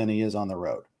home than he is on the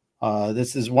road.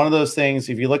 This is one of those things,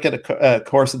 if you look at a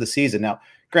course of the season. Now,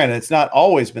 granted, it's not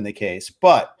always been the case,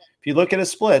 but if you look at his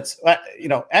splits,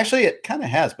 actually it kind of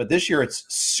has, but this year it's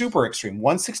super extreme.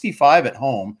 165 at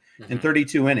home in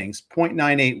 32 innings,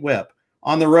 0.98 whip.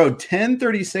 On the road, 10,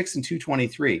 36, and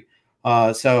 223.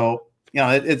 So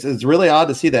it's really odd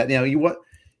to see that.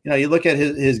 You look at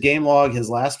his game log. His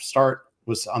last start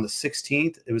was on the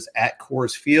 16th. It was at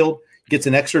Coors Field. Gets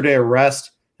an extra day of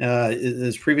rest.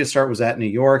 His previous start was at New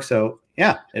York. So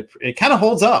yeah, it kind of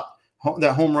holds up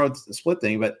that home road split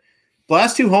thing. But the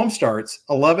last 2 home starts,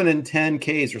 11 and 10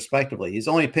 Ks respectively. He's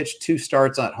only pitched 2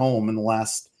 starts at home in the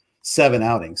last 7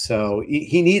 outings. So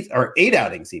he needs, or 8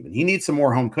 outings even. He needs some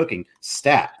more home cooking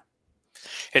stat.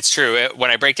 It's true. When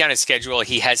I break down his schedule,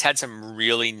 he has had some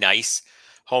really nice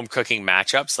home cooking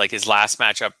matchups. Like his last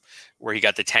matchup where he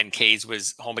got the 10 Ks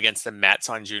was home against the Mets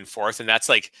on June 4th. And that's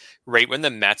like right when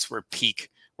the Mets were peak,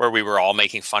 where we were all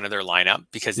making fun of their lineup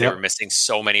because they were missing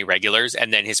so many regulars.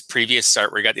 And then his previous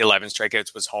start where he got the 11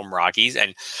 strikeouts was home Rockies.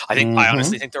 And I think, I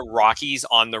honestly think the Rockies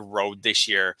on the road this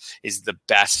year is the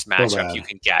best matchup you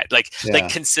can get. Like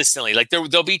consistently, like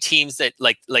there'll be teams that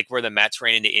like where the Mets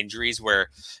ran into injuries where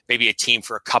maybe a team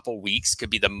for a couple weeks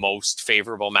could be the most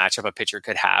favorable matchup a pitcher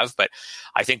could have. But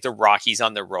I think the Rockies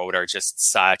on the road are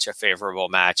just such a favorable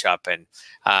matchup. And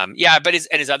but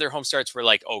his other home starts were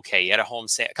like, okay, he had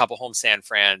a couple home San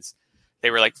Fran.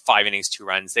 They were like 5 innings, 2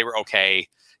 runs. They were okay.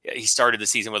 He started the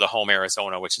season with a home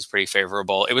Arizona, which is pretty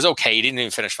favorable. It was okay. He didn't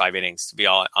even finish 5 innings, to be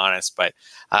all honest. But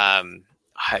I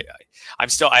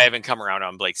haven't come around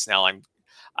on Blake Snell. I'm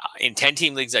in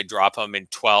 10-team leagues. I'd drop him. In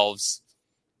 12s.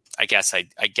 I guess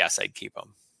I'd keep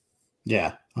him.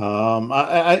 Yeah.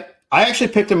 I actually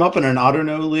picked him up in an auto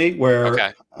no league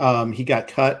where he got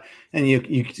cut, and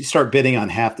you start bidding on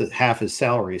half his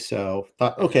salary. So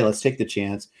thought, okay, let's take the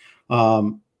chance.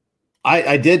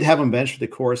 I did have him benched for the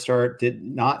core start, did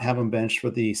not have him benched for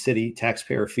the City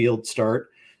Taxpayer Field start.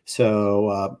 So,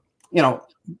 a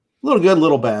little good, a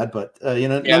little bad, but,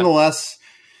 nonetheless,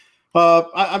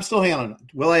 I'm still hanging on.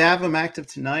 Will I have him active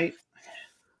tonight?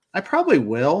 I probably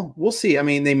will. We'll see. I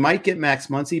mean, they might get Max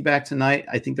Muncy back tonight.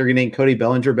 I think they're getting Cody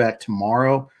Bellinger back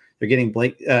tomorrow. They're getting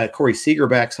Corey Seager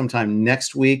back sometime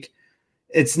next week.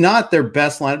 It's not their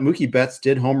best line. Mookie Betts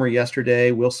did homer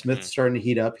yesterday. Will Smith's starting to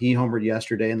heat up. He homered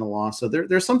yesterday in the loss. So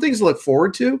there's some things to look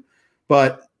forward to,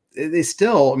 but they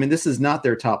still, this is not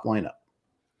their top lineup.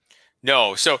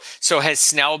 No. So has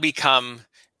Snell become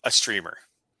a streamer?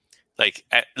 Like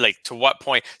to what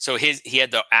point? So he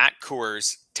had the at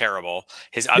Coors terrible.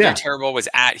 His other terrible was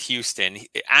at Houston.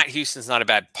 At Houston's not a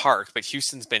bad park, but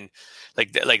Houston's been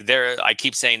like I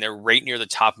keep saying they're right near the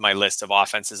top of my list of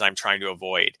offenses I'm trying to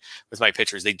avoid with my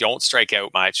pitchers. They don't strike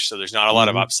out much, so there's not a lot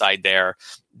of upside there.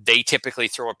 They typically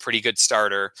throw a pretty good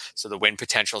starter, so the win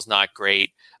potential is not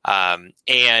great. And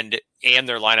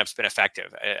their lineup's been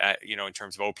effective, in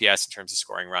terms of OPS, in terms of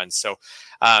scoring runs. So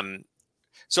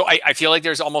I feel like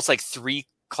there's almost like 3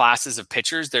 classes of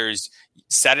pitchers. There's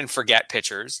set and forget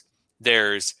pitchers.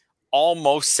 There's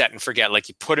almost set and forget, like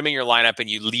you put them in your lineup and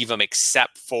you leave them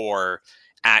except for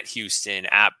at Houston,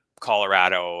 at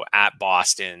Colorado, at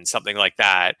Boston, something like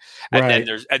that. And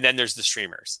then there's the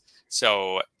streamers.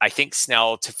 So I think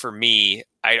Snell, for me,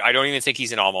 I don't even think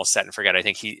he's an almost set and forget. I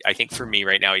think for me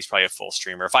right now, he's probably a full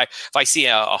streamer. If I see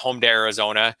a home to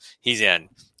Arizona, he's in.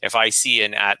 If I see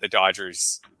an at the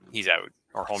Dodgers, he's out.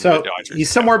 Or home to the Dodgers. He's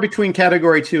somewhere between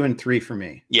category 2 and 3 for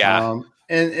me. Yeah.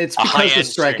 And it's because the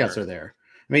strikeouts are there.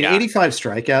 85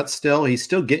 strikeouts still. He's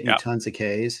still getting you tons of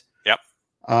Ks. Yep.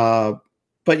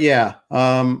 But yeah,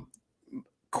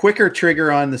 quicker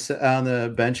trigger on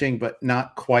the benching, but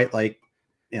not quite like,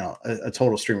 a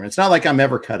total streamer. It's not like I'm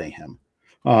ever cutting him.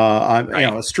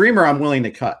 A streamer I'm willing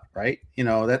to cut, right?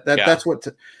 That's what.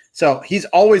 So he's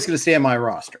always going to stay on my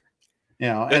roster.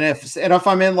 And if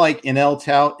I'm in like NL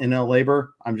Tout, NL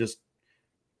Labor, I'm just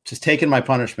taking my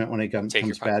punishment when it comes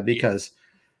bad, because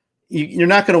you're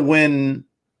not going to win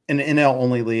an NL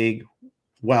only league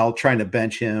while trying to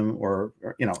bench him or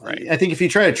I think if you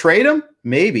try to trade him,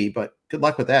 maybe, but good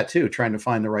luck with that too, trying to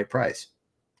find the right price.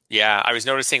 Yeah. I was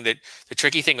noticing that the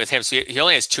tricky thing with him, so he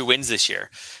only has 2 wins this year,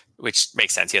 which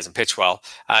makes sense. He hasn't pitched well.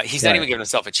 He's not even given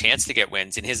himself a chance to get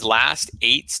wins. In his last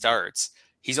 8 starts,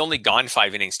 he's only gone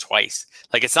 5 innings twice.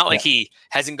 Like, it's not like he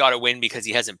hasn't got a win because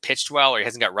he hasn't pitched well or he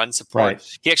hasn't got run support.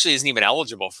 Right. He actually isn't even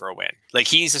eligible for a win. Like,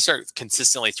 he needs to start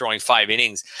consistently throwing 5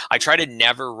 innings. I try to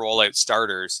never roll out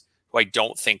starters who I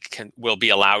don't think will be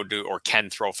allowed to or can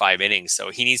throw 5 innings.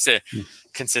 So he needs to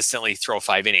consistently throw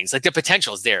 5 innings. Like, the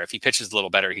potential is there. If he pitches a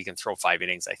little better, he can throw 5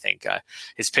 innings. I think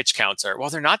his pitch counts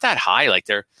they're not that high. Like,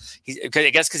 I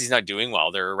guess because he's not doing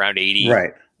well. They're around 80,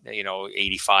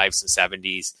 85s and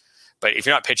 70s. But if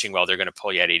you're not pitching well, they're going to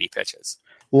pull you at 80 pitches.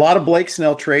 A lot of Blake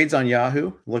Snell trades on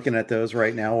Yahoo. Looking at those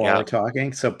right now while we're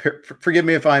talking. So forgive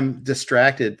me if I'm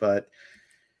distracted, but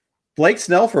Blake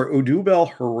Snell for Odubel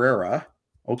Herrera,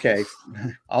 Okay,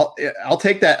 I'll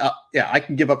take that. Yeah, I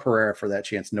can give up Herrera for that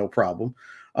chance, no problem.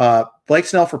 Blake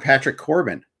Snell for Patrick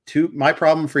Corbin. My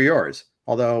problem for yours.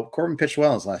 Although Corbin pitched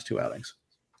well in his last 2 outings.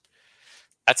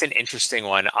 That's an interesting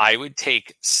one. I would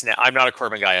take Snell. I'm not a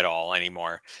Corbin guy at all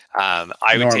anymore.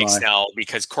 I would take Snell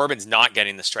because Corbin's not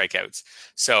getting the strikeouts.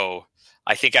 So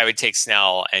I think I would take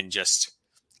Snell and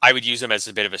I would use him as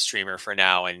a bit of a streamer for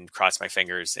now and cross my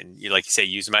fingers. And like you say,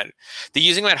 using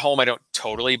him at home, I don't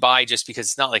totally buy, just because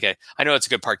it's not like I know it's a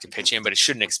good park to pitch in, but it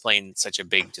shouldn't explain such a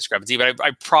big discrepancy. But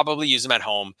I probably use him at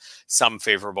home, some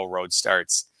favorable road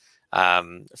starts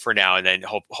for now. And then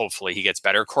hopefully he gets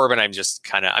better. Corbin,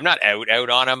 I'm not out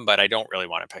on him, but I don't really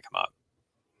want to pick him up.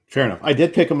 Fair enough. I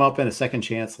did pick him up in a second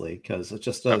chance league because it's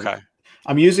just okay.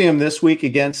 I'm using him this week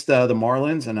against the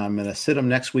Marlins, and I'm going to sit him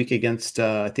next week against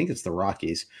I think it's the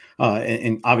Rockies,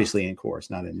 and obviously in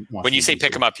course, not in. Washington, when you say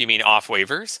pick him up, you mean off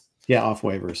waivers? Yeah, off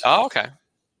waivers. Oh, okay.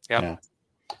 Yeah.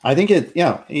 I think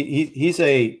he's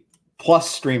a plus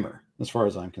streamer as far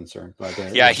as I'm concerned. But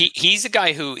he's a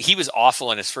guy who he was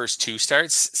awful in his first 2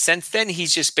 starts. Since then,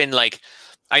 he's just been like.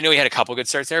 I know he had a couple good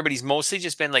starts there, but he's mostly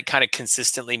just been like kind of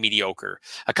consistently mediocre.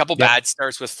 A couple bad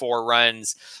starts with 4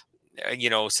 runs.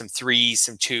 Some 3s,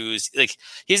 some 2s. Like,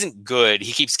 he isn't good.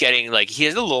 He keeps getting he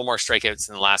has a little more strikeouts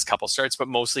in the last couple starts, but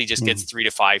mostly just gets 3 to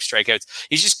 5 strikeouts.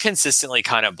 He's just consistently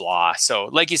kind of blah. So,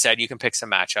 like you said, you can pick some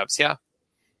matchups.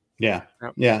 Yeah.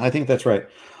 I think that's right.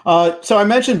 So I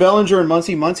mentioned Bellinger and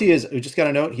Muncy. Muncy is, we just got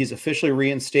a note, he's officially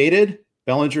reinstated.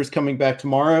 Bellinger's coming back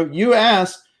tomorrow. You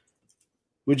asked,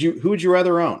 who would you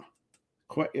rather own?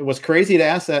 It was crazy to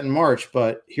ask that in March,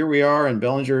 but here we are, and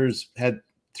Bellinger's had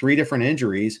 3 different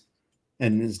injuries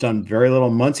and has done very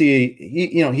little. Muncy,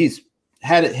 he's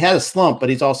had a slump, but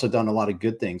he's also done a lot of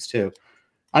good things too.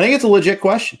 I think it's a legit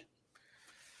question.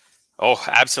 Oh,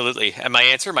 absolutely. And my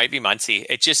answer might be Muncy.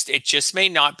 It just may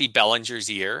not be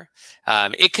Bellinger's year.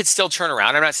 It could still turn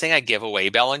around. I'm not saying I give away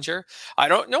Bellinger. I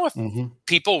don't know if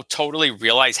people totally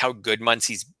realize how good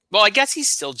Muncy's. Well, I guess he's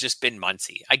still just been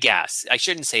Muncy. I guess I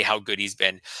shouldn't say how good he's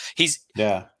been. He's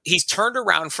turned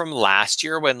around from last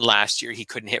year, when last year he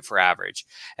couldn't hit for average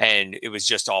and it was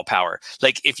just all power.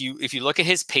 Like, if you look at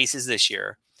his paces this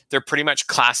year, they're pretty much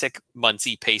classic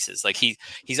Muncy paces. Like,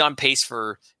 he's on pace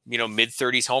for,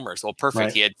 mid-30s homers. Well, perfect.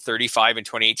 Right. He had 35 in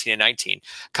 2018 and 19.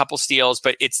 A couple steals,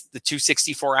 but it's the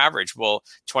 264 average. Well,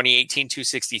 2018,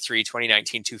 263,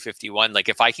 2019, 251. Like,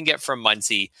 if I can get from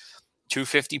Muncy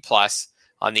 250 plus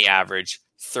on the average,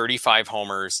 35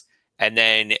 homers, and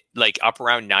then like up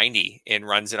around 90 in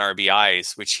runs and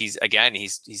RBIs, which he's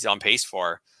on pace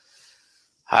for.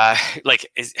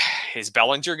 Is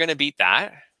Bellinger going to beat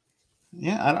that?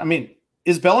 Yeah, I mean,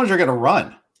 is Bellinger going to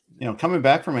run? Coming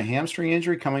back from a hamstring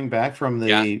injury, coming back from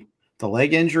the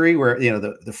leg injury, where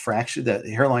the fracture, the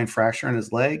hairline fracture in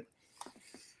his leg,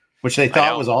 which they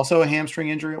thought was also a hamstring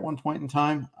injury at one point in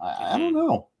time. I don't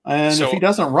know. And if he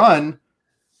doesn't run,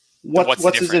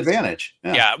 what's his advantage?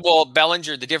 Yeah. Well,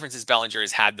 Bellinger, the difference is Bellinger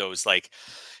has had those like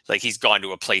he's gone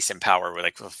to a place in power with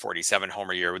like a 47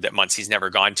 homer year that Muncy's never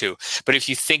gone to. But if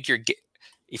you think you're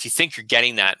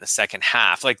getting that in the second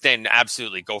half, then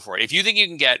absolutely go for it. If you think you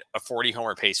can get a 40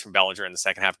 homer pace from Bellinger in the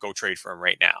second half, go trade for him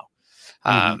right now.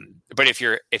 But if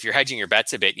you're hedging your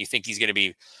bets a bit, and you think he's going to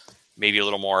be maybe a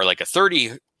little more like a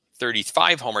 30,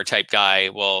 35 homer type guy,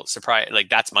 well, surprise,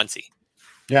 that's Muncy.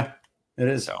 Yeah, it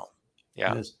is. So,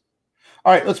 yeah. It is.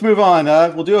 All right, let's move on.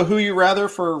 We'll do a who you rather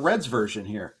for Reds version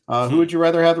here. Who would you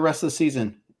rather have the rest of the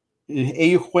season?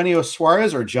 Eugenio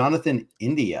Suarez or Jonathan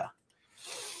India?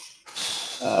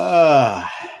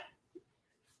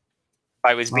 If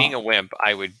I was being a wimp,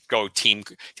 I would go team.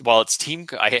 Well, it's team.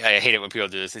 I hate it when people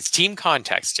do this. It's team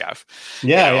context, Jeff.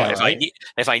 Yeah.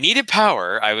 If I needed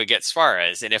power, I would get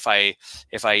Suarez, and if I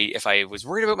was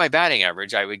worried about my batting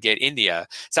average, I would get India.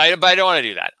 But I don't want to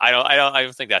do that. I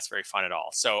don't think that's very fun at all.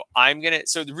 So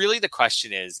So really, the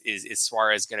question is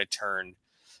Suarez going to turn?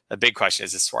 The big question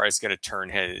is Suarez going to turn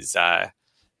his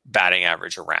batting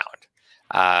average around?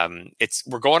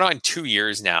 We're going on 2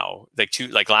 years now,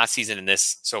 like last season and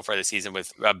so far this season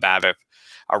with BABIP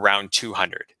around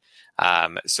 200.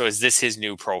 So is this his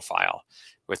new profile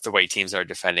with the way teams are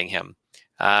defending him?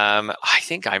 I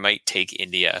think I might take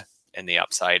India in the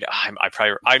upside. I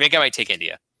think I might take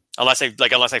India unless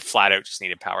I flat out just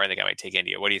needed power. I think I might take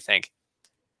India. What do you think?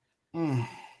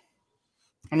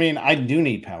 I mean, I do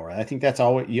need power. I think that's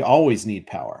you always need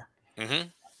power. Mm-hmm.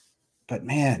 But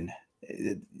man,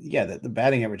 the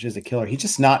batting average is a killer.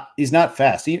 He's not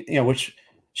fast, which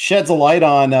sheds a light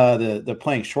on the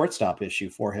playing shortstop issue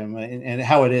for him and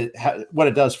how it is, what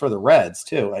it does for the Reds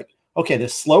too. Like, okay,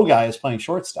 this slow guy is playing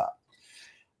shortstop.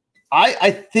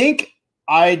 I think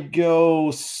I'd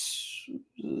go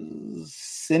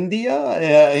Cyndia.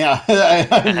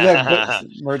 Yeah.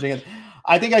 Merging it.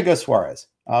 I think I'd go Suarez.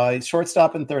 He's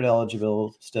shortstop and third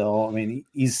eligible still. I mean,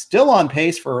 he's still on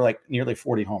pace for like nearly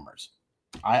 40 homers.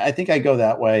 I think I'd go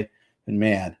that way. And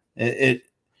man,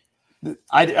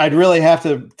 I'd really have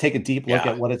to take a deep look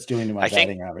at what it's doing to my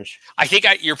batting average. I think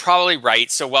you're probably right.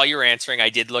 So while you're answering, I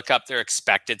did look up their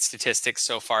expected statistics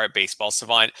so far at Baseball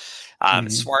Savant.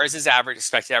 Suarez's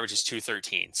expected average is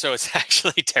 213. So it's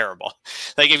actually terrible.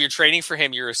 Like if you're trading for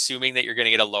him, you're assuming that you're going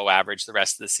to get a low average the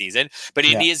rest of the season. But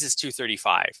India's is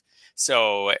 235.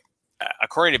 So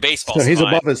according to Baseball, so he's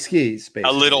above his skis,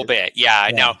 basically. A little bit, yeah.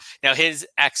 Now his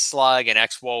X slug and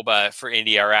X WOBA for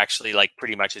India are actually like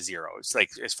pretty much a zero. It's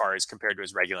like as far as compared to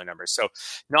his regular numbers. So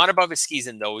not above his skis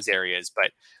in those areas,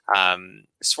 but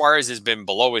Suarez has been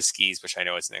below his skis, which I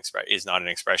know is not an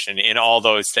expression in all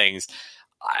those things.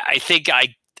 I think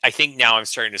now I'm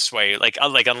starting to sway. Like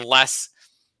unless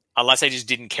I just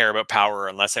didn't care about power,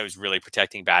 unless I was really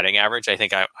protecting batting average, I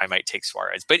think I might take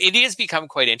Suarez. But India's become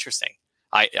quite interesting.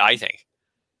 I think.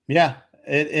 Yeah,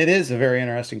 it is a very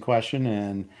interesting question,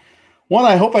 and one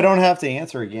I hope I don't have to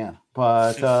answer again.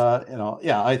 But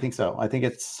I think so. I think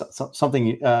it's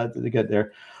something good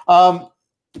there. Want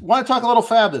to talk a little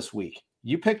fab this week?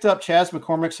 You picked up Chas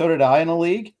McCormick, so did I in a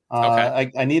league.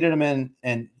 I needed him in,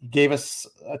 and he gave us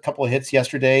a couple of hits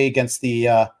yesterday against the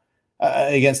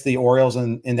Orioles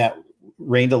in that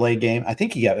rain delay game. I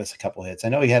think he got us a couple of hits. I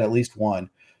know he had at least one.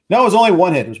 No, it was only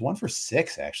one hit. It was 1 for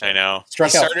 6, actually. I know.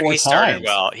 Struck out 4 times. He started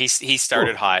well. He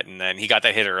started hot, and then he got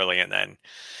that hit early, and then,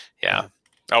 yeah.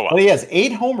 Oh, well. But he has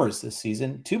 8 homers this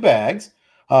season, 2 bags.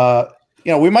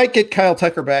 We might get Kyle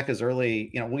Tucker back as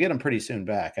early. We'll get him pretty soon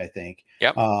back, I think.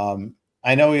 Yep.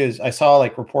 I know I saw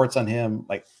like reports on him,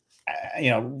 like,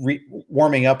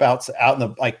 warming up out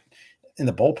in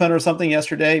the bullpen or something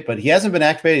yesterday, but he hasn't been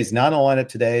activated. He's not in the lineup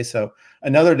today. So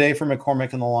another day for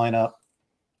McCormick in the lineup.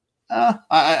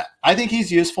 I think he's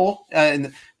useful.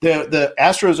 And the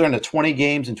Astros are in a 20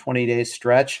 games in 20 days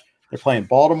stretch. They're playing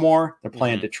Baltimore. They're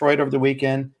playing Detroit over the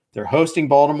weekend. They're hosting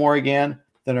Baltimore again.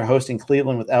 Then they're hosting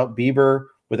Cleveland without Bieber,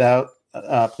 without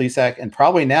Plesac, and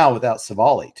probably now without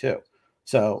Savali too.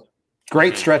 So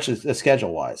great stretches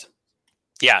schedule wise.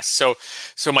 Yeah. So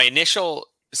some of my initial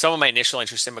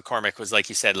interest in McCormick was, like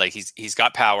you said, like he's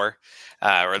got power,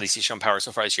 or at least he's shown power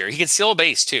so far this year. He can steal a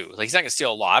base too. Like he's not going to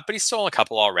steal a lot, but he's stolen a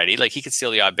couple already. Like he could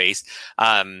steal the odd base.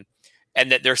 And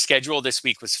that their schedule this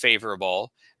week was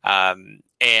favorable. And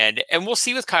we'll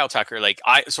see with Kyle Tucker.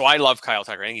 I love Kyle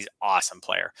Tucker. I think he's an awesome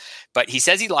player, but he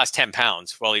says he lost 10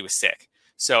 pounds while he was sick.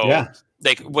 So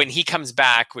like when he comes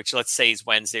back, which let's say is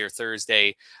Wednesday or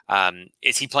Thursday,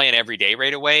 is he playing every day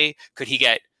right away? Could he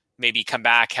maybe come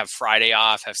back, have Friday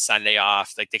off, have Sunday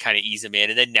off, like they kind of ease him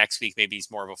in. And then next week, maybe he's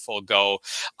more of a full go.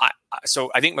 So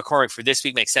I think McCormick for this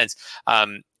week makes sense.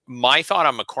 My thought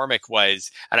on McCormick was,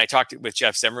 and I talked with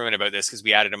Jeff Zimmerman about this because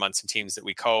we added him on some teams that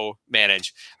we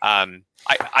co-manage.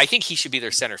 I think he should be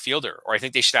their center fielder, or I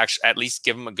think they should actually at least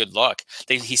give him a good look.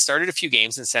 He started a few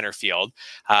games in center field.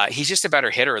 He's just a better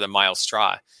hitter than Miles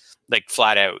Straw, like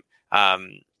flat out.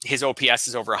 His OPS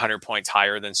is over 100 points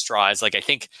higher than Straw's. Like I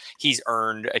think he's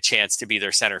earned a chance to be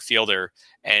their center fielder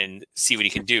and see what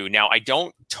he can do. Now I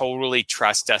don't totally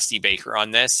trust Dusty Baker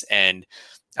on this, and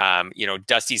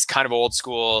Dusty's kind of old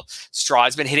school.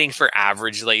 Straw's been hitting for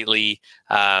average lately,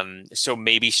 so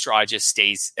maybe Straw just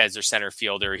stays as their center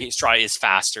fielder. Straw is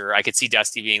faster. I could see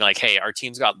Dusty being like, "Hey, our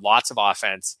team's got lots of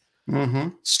offense. Mm-hmm.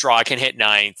 Straw can hit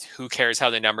 9th. Who cares how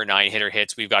the number 9 hitter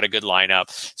hits? We've got a good lineup.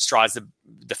 Straw's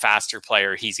the faster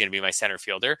player. He's going to be my center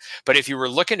fielder." But if you were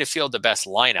looking to field the best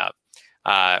lineup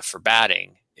for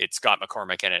batting, it's got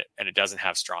McCormick in it, and it doesn't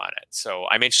have Straw in it. So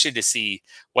I'm interested to see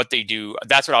what they do.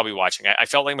 That's what I'll be watching. I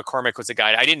felt like McCormick was a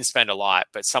guy I didn't spend a lot,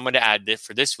 but someone to add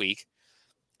for this week.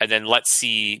 And then let's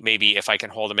see maybe if I can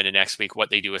hold them into next week, what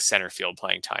they do with center field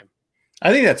playing time.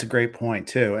 I think that's a great point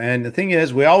too. And the thing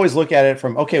is, we always look at it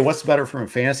from, okay, what's better from a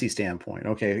fantasy standpoint?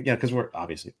 Okay. Because we're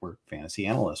fantasy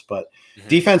analysts, but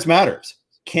defense matters.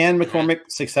 Can McCormick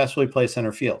successfully play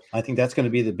center field? I think that's going to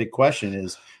be the big question,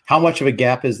 is how much of a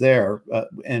gap is there,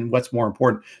 and what's more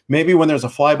important? Maybe when there's a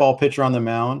fly ball pitcher on the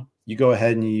mound, you go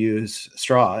ahead and you use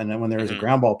Straw. And then when there's a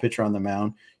ground ball pitcher on the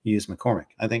mound, you use McCormick.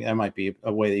 I think that might be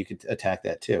a way that you could attack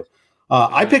that too.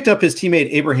 I picked up his teammate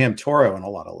Abraham Toro in a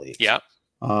lot of leagues. Yeah.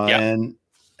 And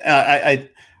I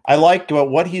like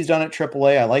what he's done at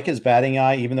AAA. I like his batting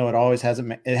eye, even though it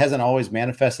hasn't always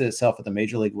manifested itself at the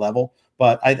major league level.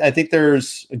 But I think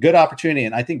there's a good opportunity,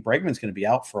 and I think Bregman's going to be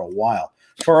out for a while.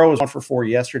 Toro was 1 for 4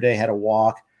 yesterday, had a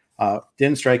walk,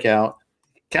 didn't strike out,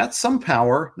 got some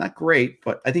power, not great,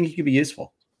 but I think he could be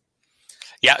useful.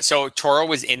 Yeah, so Toro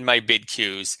was in my bid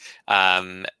queues.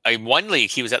 In one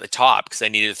league, he was at the top because I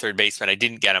needed a third baseman. I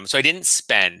didn't get him, so I didn't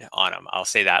spend on him. I'll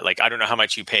say that. Like, I don't know how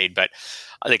much you paid, but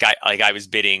I was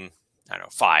bidding, I don't know,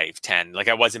 5, 10. Like,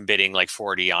 I wasn't bidding like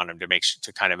 40 on him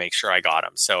to kind of make sure I got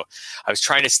him. So I was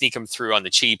trying to sneak him through on the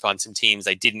cheap on some teams.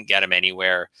 I didn't get him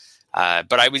anywhere.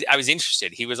 But I was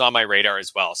interested. He was on my radar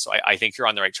as well. So I think you're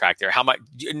on the right track there. How much?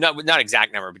 Not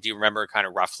exact number, but do you remember kind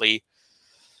of roughly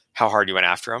how hard you went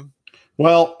after him?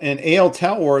 Well, in AL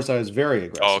Tout Wars, I was very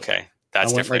aggressive. Oh, okay.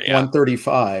 That's different. Like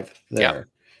 135 there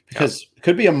because it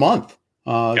could be a month.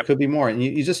 It could be more. And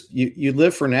you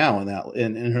live for now in that,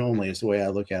 and only is the way I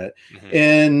look at it.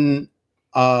 Mm-hmm.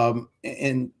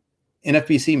 In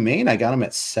NFBC Maine, I got him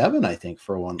at 7, I think,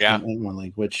 for one in one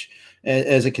league, which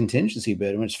as a contingency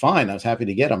bid, which is fine. I was happy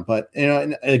to get him, but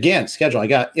and again, schedule. I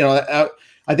got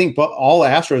I think all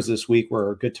Astros this week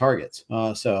were good targets.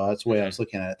 So that's the way I was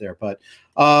looking at it there. But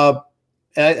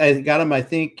I got him, I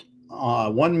think,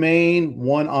 1 Maine,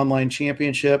 1 online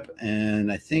championship,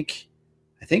 and I think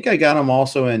I got him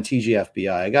also in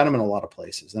TGFBI. I got him in a lot of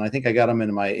places, and I think I got him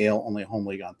in my AL only home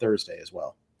league on Thursday as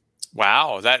well.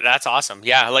 Wow, that's awesome.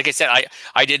 Yeah, like I said,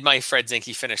 I did my Fred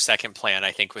Zinke finish second plan,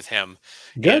 I think, with him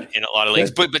in a lot of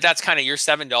leagues. But that's kind of your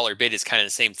 $7 bid is kind of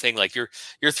the same thing. Like you're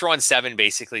throwing 7,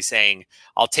 basically saying,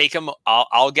 I'll take him,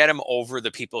 I'll get him over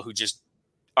the people who just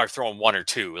are throwing 1 or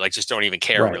 2, like just don't even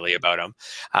care really about him.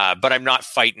 But I'm not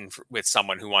fighting with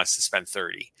someone who wants to spend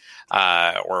 30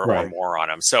 or more on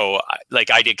him. So like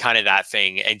I did kind of that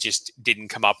thing and just didn't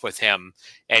come up with him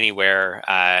anywhere.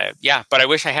 But I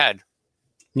wish I had.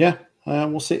 Yeah,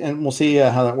 we'll see. And we'll see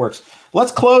how that works.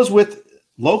 Let's close with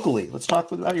locally. Let's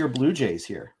talk about your Blue Jays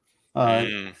here.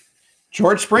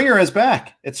 George Springer is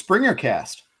back. It's Springer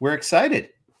Cast. We're excited.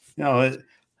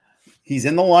 He's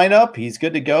in the lineup. He's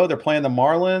good to go. They're playing the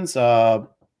Marlins.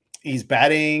 He's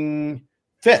batting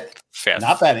fifth.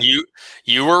 Not batting.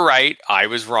 You were right. I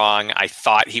was wrong. I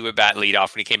thought he would bat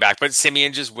leadoff when he came back, but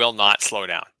Simeon just will not slow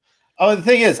down. Oh, the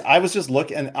thing is, I was just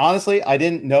looking, and honestly, I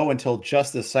didn't know until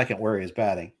just this second where he was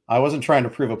batting. I wasn't trying to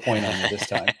prove a point on you this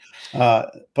time.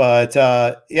 And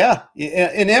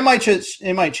it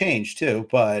might change too,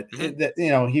 but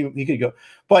he could go.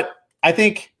 But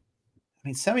I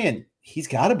mean, Simeon, he's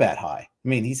got to bat high. I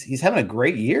mean, he's having a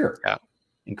great year. Yeah.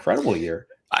 Incredible year.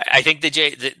 I think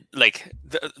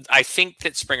I think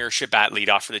that Springer should bat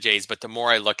leadoff for the Jays, but the more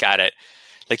I look at it,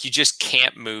 like you just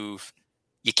can't move.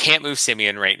 You can't move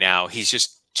Simeon right now. He's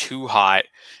just too hot.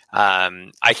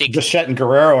 I think Bichette and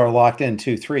Guerrero are locked in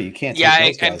 2-3. You can't.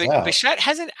 Bichette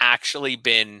hasn't actually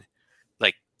been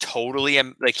like totally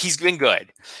like he's been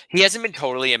good. He hasn't been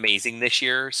totally amazing this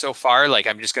year so far. Like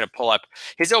I'm just going to pull up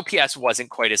his OPS wasn't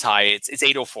quite as high. It's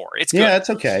 804. It's good. Yeah, it's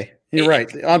okay. You're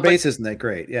right. On base isn't that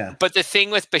great. Yeah. But the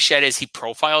thing with Bichette is he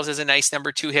profiles as a nice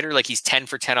number 2 hitter. Like he's 10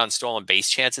 for 10 on stolen base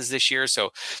chances this year.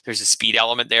 So there's a speed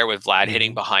element there with Vlad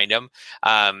hitting behind him.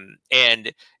 And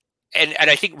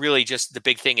I think really just the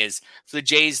big thing is for the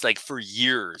Jays, like for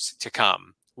years to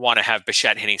come, want to have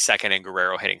Bichette hitting second and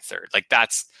Guerrero hitting third. Like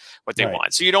that's what they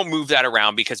want. So you don't move that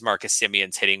around because Marcus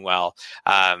Simeon's hitting well.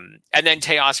 And then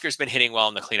Teoscar's been hitting well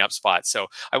in the cleanup spot. So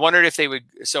I wondered if they would.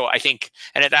 So I think,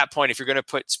 and at that point, if you're going to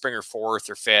put Springer 4th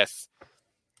or 5th,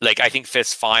 like I think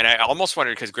 5th's fine. I almost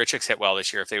wondered because Grichuk's hit well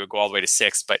this year if they would go all the way to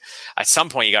 6th. But at some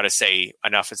point, you got to say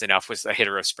enough is enough with a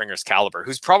hitter of Springer's caliber,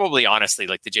 who's probably honestly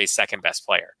like the Jays' second best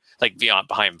player, like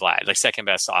behind Vlad, like second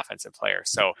best offensive player.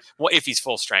 So if he's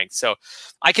full strength, so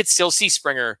I could still see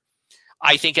Springer.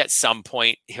 I think at some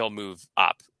point he'll move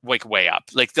up, like way up.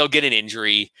 Like they'll get an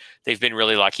injury. They've been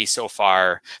really lucky so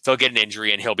far. They'll get an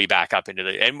injury and he'll be back up into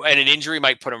and an injury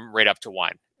might put him right up to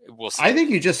 1. We'll see. I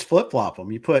think you just flip-flop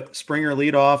them. You put Springer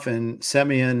lead off and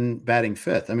Simeon batting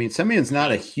 5th. I mean, Simeon's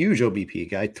not a huge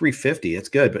OBP guy, 350. It's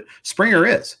good, but Springer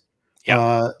is.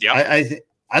 Yeah. I think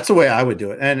that's the way I would do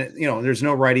it. And there's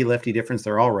no righty-lefty difference.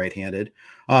 They're all right-handed.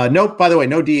 By the way,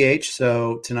 no DH.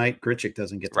 So tonight Grichuk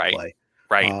doesn't get to play.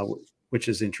 Right. Which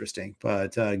is interesting,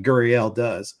 but Gurriel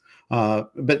does.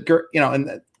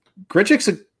 And Grichuk's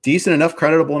a decent enough,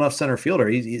 creditable enough center fielder.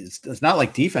 It's not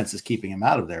like defense is keeping him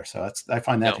out of there. So I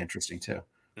find that interesting too.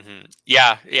 Mm-hmm.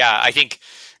 Yeah. I think,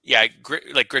 like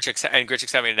Grichuk's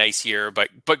having a nice year, but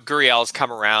Gurriel's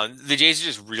come around. The Jays are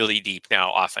just really deep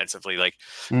now offensively. Like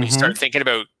when you start thinking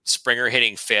about Springer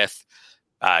hitting 5th,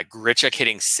 Grichuk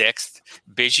hitting 6th,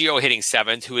 Biggio hitting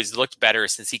 7th, who has looked better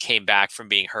since he came back from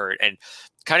being hurt, and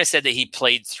kind of said that he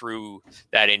played through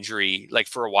that injury like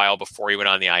for a while before he went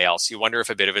on the IL. So you wonder if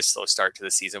a bit of a slow start to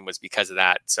the season was because of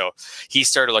that. So he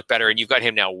started to look better, and you've got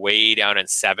him now way down in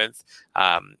 7th.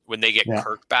 When they get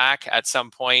Kirk back at some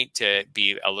point to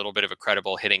be a little bit of a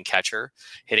credible hitting catcher,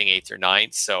 hitting 8th or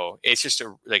 9th. So it's just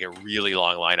a really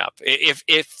long lineup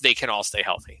if they can all stay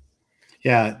healthy.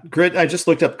 Yeah, I just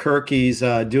looked up Kirk. He's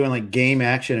doing like game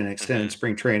action and extended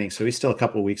spring training, so he's still a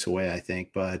couple of weeks away, I think.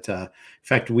 But in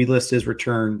fact, we list his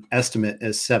return estimate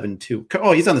as 7-2.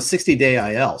 Oh, he's on the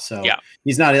 60-day IL, so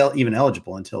he's not even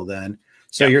eligible until then.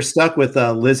 So you're stuck with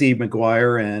Lizzie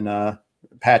McGuire and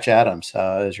Patch Adams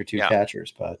as your two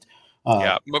catchers. But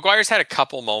McGuire's had a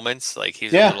couple moments, like he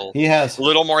has a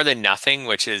little more than nothing,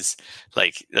 which is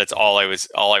like that's all I was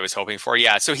hoping for.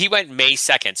 Yeah, so he went May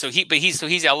 2nd. So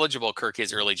he's eligible. Kirk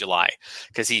is early July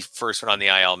because he first went on the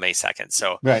IL May 2nd.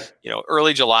 So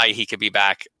early July he could be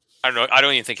back. I don't know. I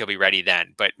don't even think he'll be ready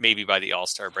then, but maybe by the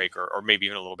All-Star break or maybe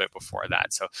even a little bit before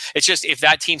that. So it's just if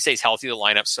that team stays healthy, the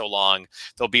lineup so long,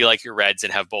 they'll be like your Reds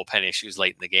and have bullpen issues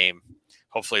late in the game.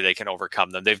 Hopefully they can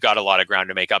overcome them. They've got a lot of ground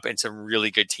to make up and some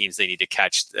really good teams they need to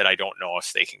catch that I don't know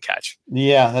if they can catch.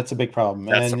 Yeah, that's a big problem.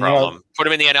 That's the problem. Put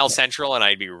them in the NL Central and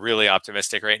I'd be really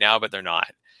optimistic right now, but they're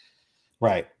not.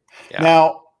 Right. Yeah.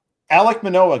 Now, Alek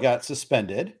Manoah got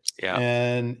suspended. Yeah.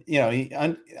 And, he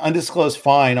undisclosed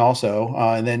fine also.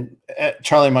 And then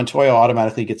Charlie Montoya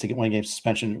automatically gets a 1-game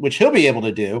suspension, which he'll be able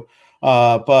to do.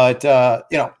 But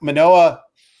Manoah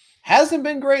hasn't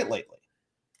been great lately.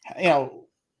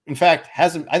 In fact,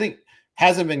 hasn't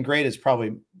been great is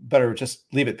probably better just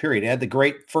leave it, period. He had the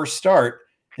great first start.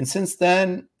 And since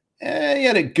then, he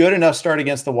had a good enough start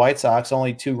against the White Sox,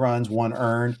 only 2 runs, 1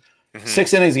 earned.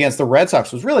 6 innings against the Red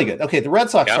Sox was really good. Okay, the Red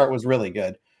Sox start was really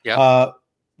good. Yeah.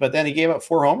 But then he gave up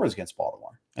 4 homers against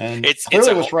Baltimore. And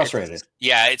clearly was frustrated.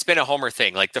 It's been a homer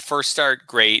thing. Like the first start,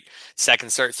 great.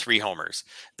 Second start, 3 homers.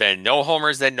 Then no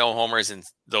homers, then no homers. And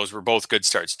those were both good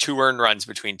starts. 2 earned runs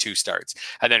between 2 starts.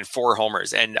 And then 4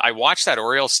 homers. And I watched that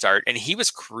Orioles start, and he was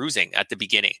cruising at the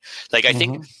beginning. Like I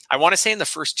think, I want to say in the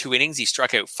first 2 innings, he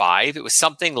struck out 5. It was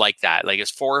something like that. Like it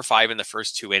was 4 or 5 in the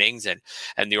first 2 innings. And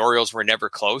the Orioles were never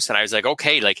close. And I was like,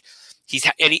 okay, like he's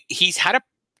had a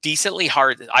decently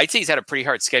hard. I'd say he's had a pretty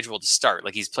hard schedule to start.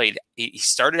 Like he started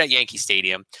at Yankee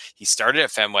Stadium. He started at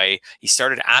Fenway. He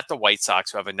started at the White Sox,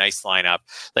 who have a nice lineup.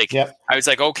 I was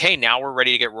like, okay, now we're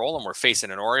ready to get rolling. We're facing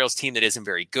an Orioles team that isn't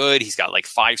very good. He's got like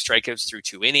 5 strikeouts through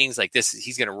 2 innings. Like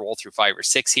he's going to roll through 5 or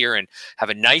 6 here and have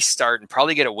a nice start and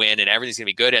probably get a win and everything's going to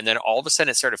be good. And then all of a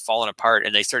sudden it started falling apart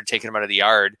and they started taking him out of the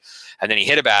yard. And then he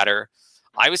hit a batter.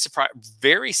 I was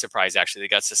very surprised actually they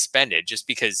got suspended just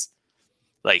because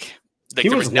he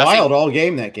was wild all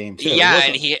game that game too. He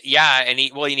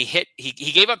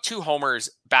gave up 2 homers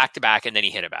back to back and then he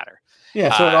hit a batter.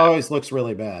 Yeah, so it always looks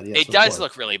really bad. Yes, it does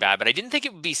look really bad, but I didn't think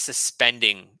it would be suspend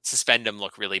him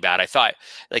look really bad. I thought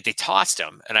like they tossed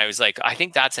him, and I was like, I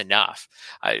think that's enough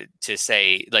to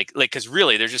say because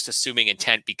really they're just assuming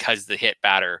intent because the hit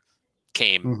batter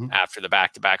came after the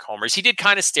back-to-back homers. He did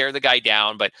kind of stare the guy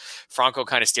down, but Franco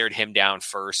kind of stared him down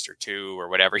first or 2 or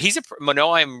whatever.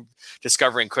 Manoah, I'm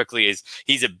discovering quickly, is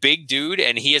he's a big dude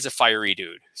and he is a fiery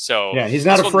dude. So yeah, he's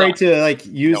not afraid to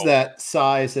use that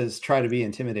size as try to be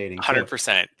intimidating.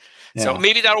 100%. Yeah. So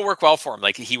maybe that'll work well for him.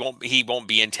 Like he won't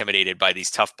be intimidated by these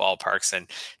tough ballparks and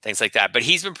things like that. But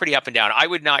he's been pretty up and down. I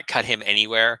would not cut him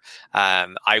anywhere.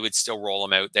 I would still roll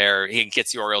him out there. He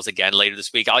gets the Orioles again later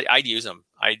this week. I'd use him.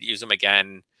 I'd use him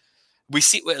again. We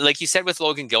see, like you said with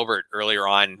Logan Gilbert earlier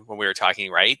on when we were talking,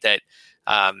 right? That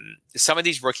some of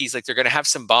these rookies, like they're going to have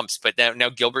some bumps, but now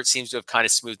Gilbert seems to have kind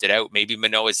of smoothed it out. Maybe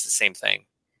Manoah is the same thing.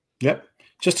 Yep.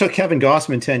 Just took Kevin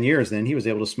Gossman 10 years, then he was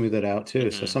able to smooth it out too.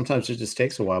 So sometimes it just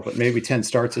takes a while, but maybe 10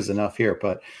 starts is enough here.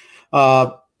 But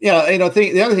the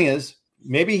other thing is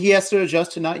maybe he has to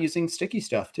adjust to not using sticky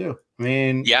stuff too. I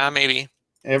mean, yeah, maybe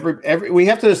we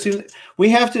have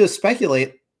to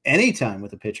speculate anytime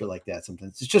with a pitcher like that.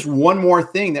 Sometimes it's just one more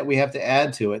thing that we have to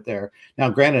add to it there. Now,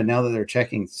 granted, now that they're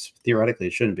checking, theoretically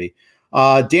it shouldn't be.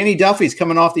 Danny Duffy's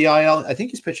coming off the IL. I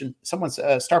think he's pitching. Someone's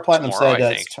Star Platinum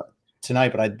said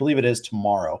tonight, but I believe it is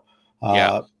tomorrow.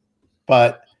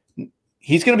 But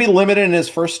he's going to be limited in his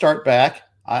first start back.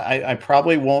 I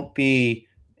probably won't be,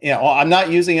 I'm not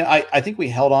using it. I think we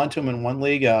held on to him in one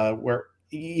league where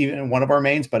even in one of our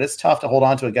mains, but it's tough to hold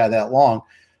on to a guy that long.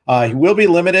 He will be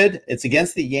limited. It's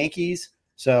against the Yankees.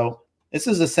 So this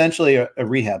is essentially a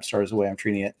rehab start is the way I'm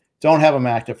treating it. Don't have him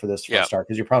active for this first start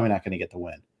because you're probably not going to get the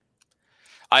win.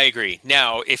 I agree.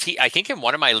 Now, I think in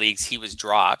one of my leagues, he was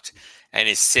dropped and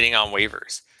is sitting on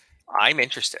waivers. I'm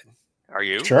interested. Are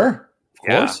you? Sure. Of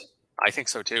course. I think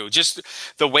so too. Just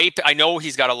the way I know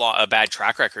he's got a bad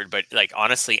track record, but like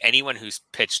honestly, anyone who's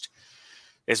pitched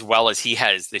as well as he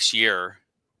has this year,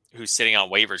 who's sitting on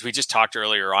waivers. We just talked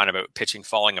earlier on about pitching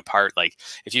falling apart. Like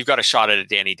if you've got a shot at a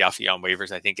Danny Duffy on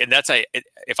waivers, I think, and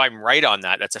if I'm right on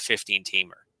that, that's a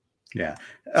 15-teamer. Yeah.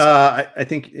 I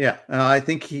think, I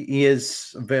think he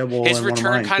is available. His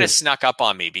return kind of snuck up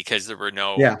on me because there were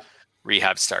no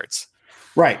rehab starts.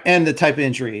 Right. And the type of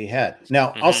injury he had.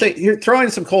 Now, I'll say here, throwing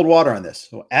some cold water on this.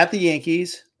 So at the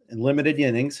Yankees in limited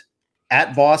innings,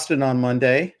 at Boston on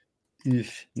Monday,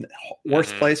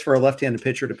 worst place for a left-handed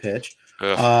pitcher to pitch.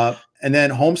 And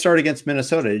then home start against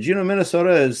Minnesota. Did you know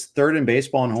Minnesota is third in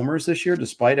baseball in homers this year,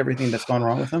 despite everything that's gone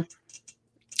wrong with them?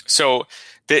 So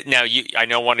now I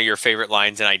know one of your favorite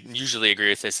lines, and I usually agree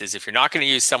with this, is if you're not going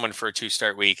to use someone for a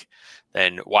 2-start week,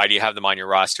 then why do you have them on your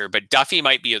roster? But Duffy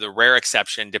might be the rare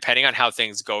exception, depending on how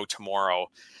things go tomorrow.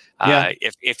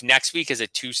 If next week is a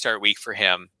 2-start week for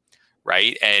him,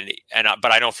 right?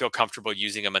 But I don't feel comfortable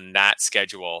using him in that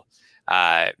schedule.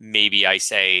 Maybe I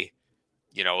say,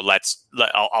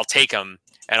 I'll take him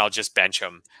and I'll just bench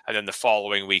him. And then the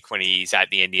following week when he's at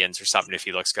the Indians or something, if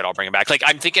he looks good, I'll bring him back. Like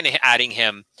I'm thinking adding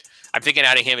him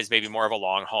is maybe more of a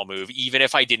long haul move, even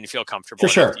if I didn't feel comfortable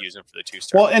enough to use him for the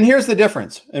 2-start. Well, and here's the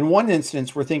difference. In one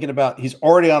instance, we're thinking about he's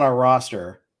already on our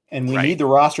roster and we need the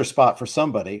roster spot for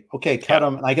somebody. Okay, cut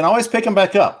him. And I can always pick him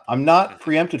back up. I'm not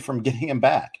preempted from getting him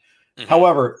back.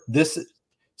 However,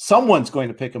 someone's going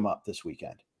to pick him up this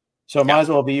weekend. So it might as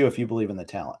well be you if you believe in the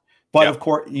talent. But of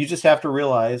course, you just have to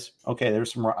realize, okay,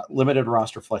 there's some limited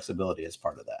roster flexibility as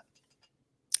part of that.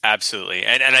 Absolutely.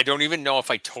 And I don't even know if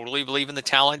I totally believe in the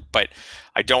talent, but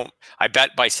I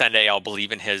bet by Sunday I'll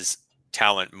believe in his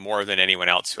talent more than anyone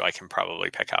else who I can probably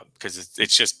pick up, because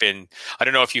it's just been, I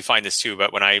don't know if you find this too,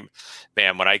 but when I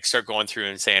start going through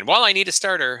and saying, well, I need a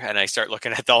starter, and I start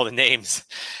looking at all the names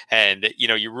and,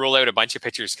 you rule out a bunch of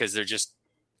pitchers because they're just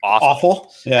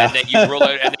awful. Yeah. And then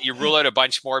you rule out a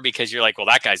bunch more because you're like, well,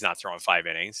 that guy's not throwing 5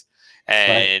 innings.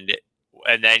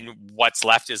 And then what's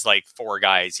left is like 4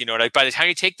 guys, like by the time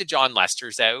you take the John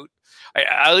Lesters out,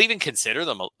 I'll even consider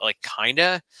them like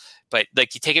kinda, but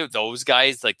like you take out those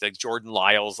guys, like the Jordan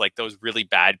Lyles, like those really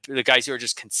bad, the guys who are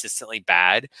just consistently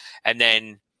bad. And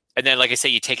then, like I say,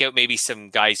 you take out maybe some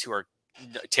guys who are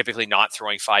typically not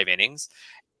throwing 5 innings.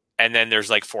 And then there's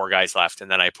like 4 guys left. And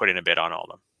then I put in a bid on all of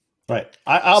them. Right.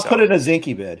 I'll put in a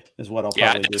Zinke bid is what I'll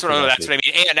probably do. That's what I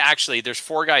mean. And actually there's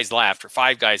 4 guys left or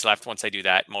 5 guys left once I do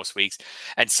that most weeks.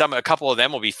 And a couple of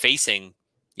them will be facing,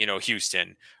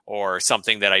 Houston or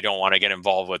something that I don't want to get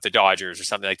involved with, the Dodgers or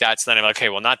something like that. So then I'm like, okay,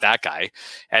 well, not that guy.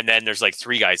 And then there's like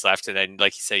 3 guys left. And then,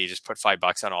 like you say, you just put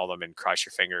 $5 on all of them and cross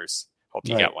your fingers. Hope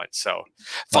you get one. So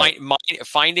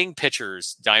finding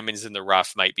pitchers, diamonds in the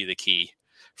rough might be the key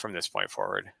from this point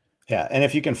forward. Yeah, and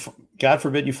if you can, God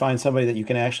forbid, you find somebody that you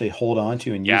can actually hold on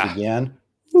to and use again.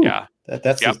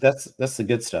 That's the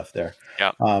good stuff there.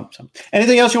 Yeah. So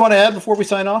anything else you want to add before we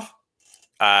sign off?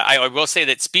 I will say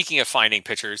that speaking of finding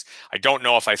pitchers, I don't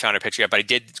know if I found a pitcher yet, but I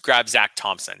did grab Zach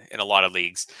Thompson in a lot of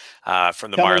leagues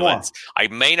from the Marlins. I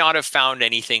may not have found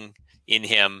anything in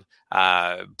him,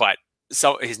 but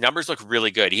so his numbers look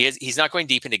really good. He's not going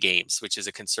deep into games, which is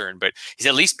a concern, but he's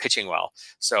at least pitching well.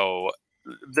 So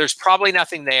there's probably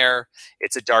nothing there.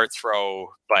 It's a dart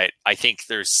throw, but I think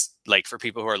there's, like, for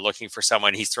people who are looking for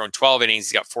someone, he's thrown 12 innings.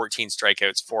 He's got 14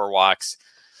 strikeouts, 4 walks,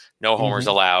 no homers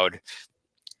allowed.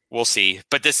 We'll see.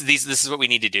 But this is what we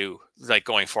need to do, like,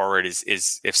 going forward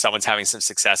is if someone's having some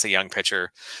success, a young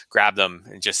pitcher, grab them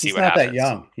and just see what happens. He's not that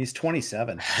young. He's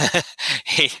 27.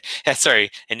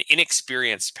 An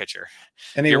inexperienced pitcher.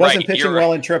 And he wasn't pitching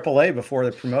well in AAA before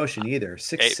the promotion either.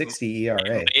 6.60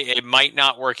 ERA. It might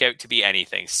not work out to be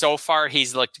anything. So far,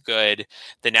 he's looked good.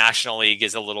 The National League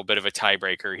is a little bit of a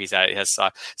tiebreaker. He has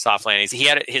soft landings.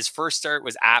 His first start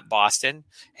was at Boston,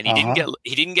 and he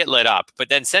didn't get lit up. But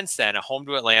then since then, a home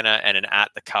to Atlanta and an at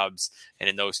the Cubs, and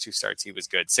in those 2 starts, he was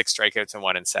good. 6 strikeouts in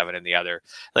one and 7 in the other.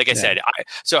 Like I said,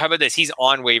 so how about this? He's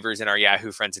on waivers in our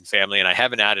Yahoo friends and family, and I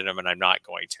haven't added him, and I'm not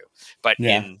going to. But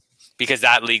because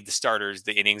that league, the starters,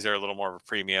 the innings are a little more of a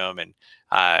premium, and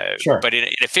but in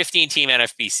a 15-team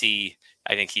NFBC,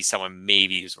 I think he's someone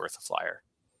maybe who's worth a flyer.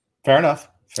 Fair enough.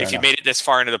 If you made it this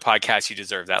far into the podcast, you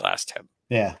deserve that last tip.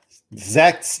 Yeah.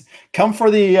 Zach, come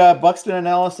for the Buxton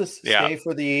analysis. Stay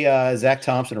for the Zach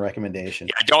Thompson recommendation.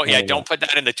 Don't put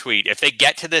that in the tweet. If they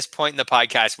get to this point in the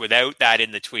podcast without that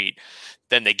in the tweet,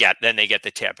 then they get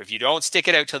the tip. If you don't stick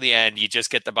it out till the end, you just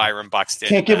get the Byron Buxton.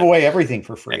 Can't give away everything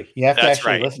for free. You have to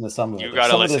actually listen to some of it. You got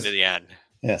to listen to the end.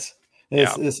 Yes.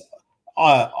 This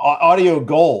audio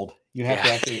gold you have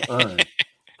to actually earn.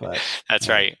 But that's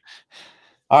right.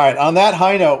 All right. On that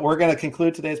high note, we're going to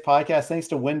conclude today's podcast. Thanks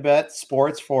to WinBet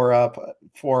Sports for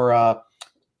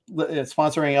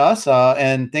sponsoring us.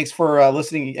 And thanks for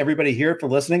listening, everybody here for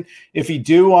listening. If you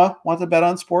do want to bet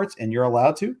on sports, and you're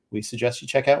allowed to, we suggest you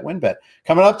check out WinBet.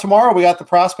 Coming up tomorrow, we got the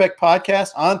Prospect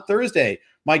Podcast. On Thursday,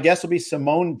 my guest will be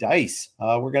Simone Dice.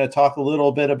 We're going to talk a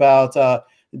little bit about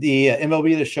the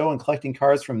MLB The Show and collecting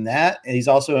cards from that. And he's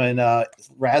also in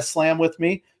Raz Slam with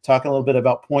me, talking a little bit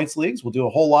about points leagues. We'll do a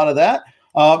whole lot of that.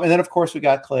 And then, of course, we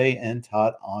got Clay and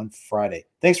Todd on Friday.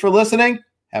 Thanks for listening.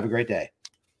 Have a great day.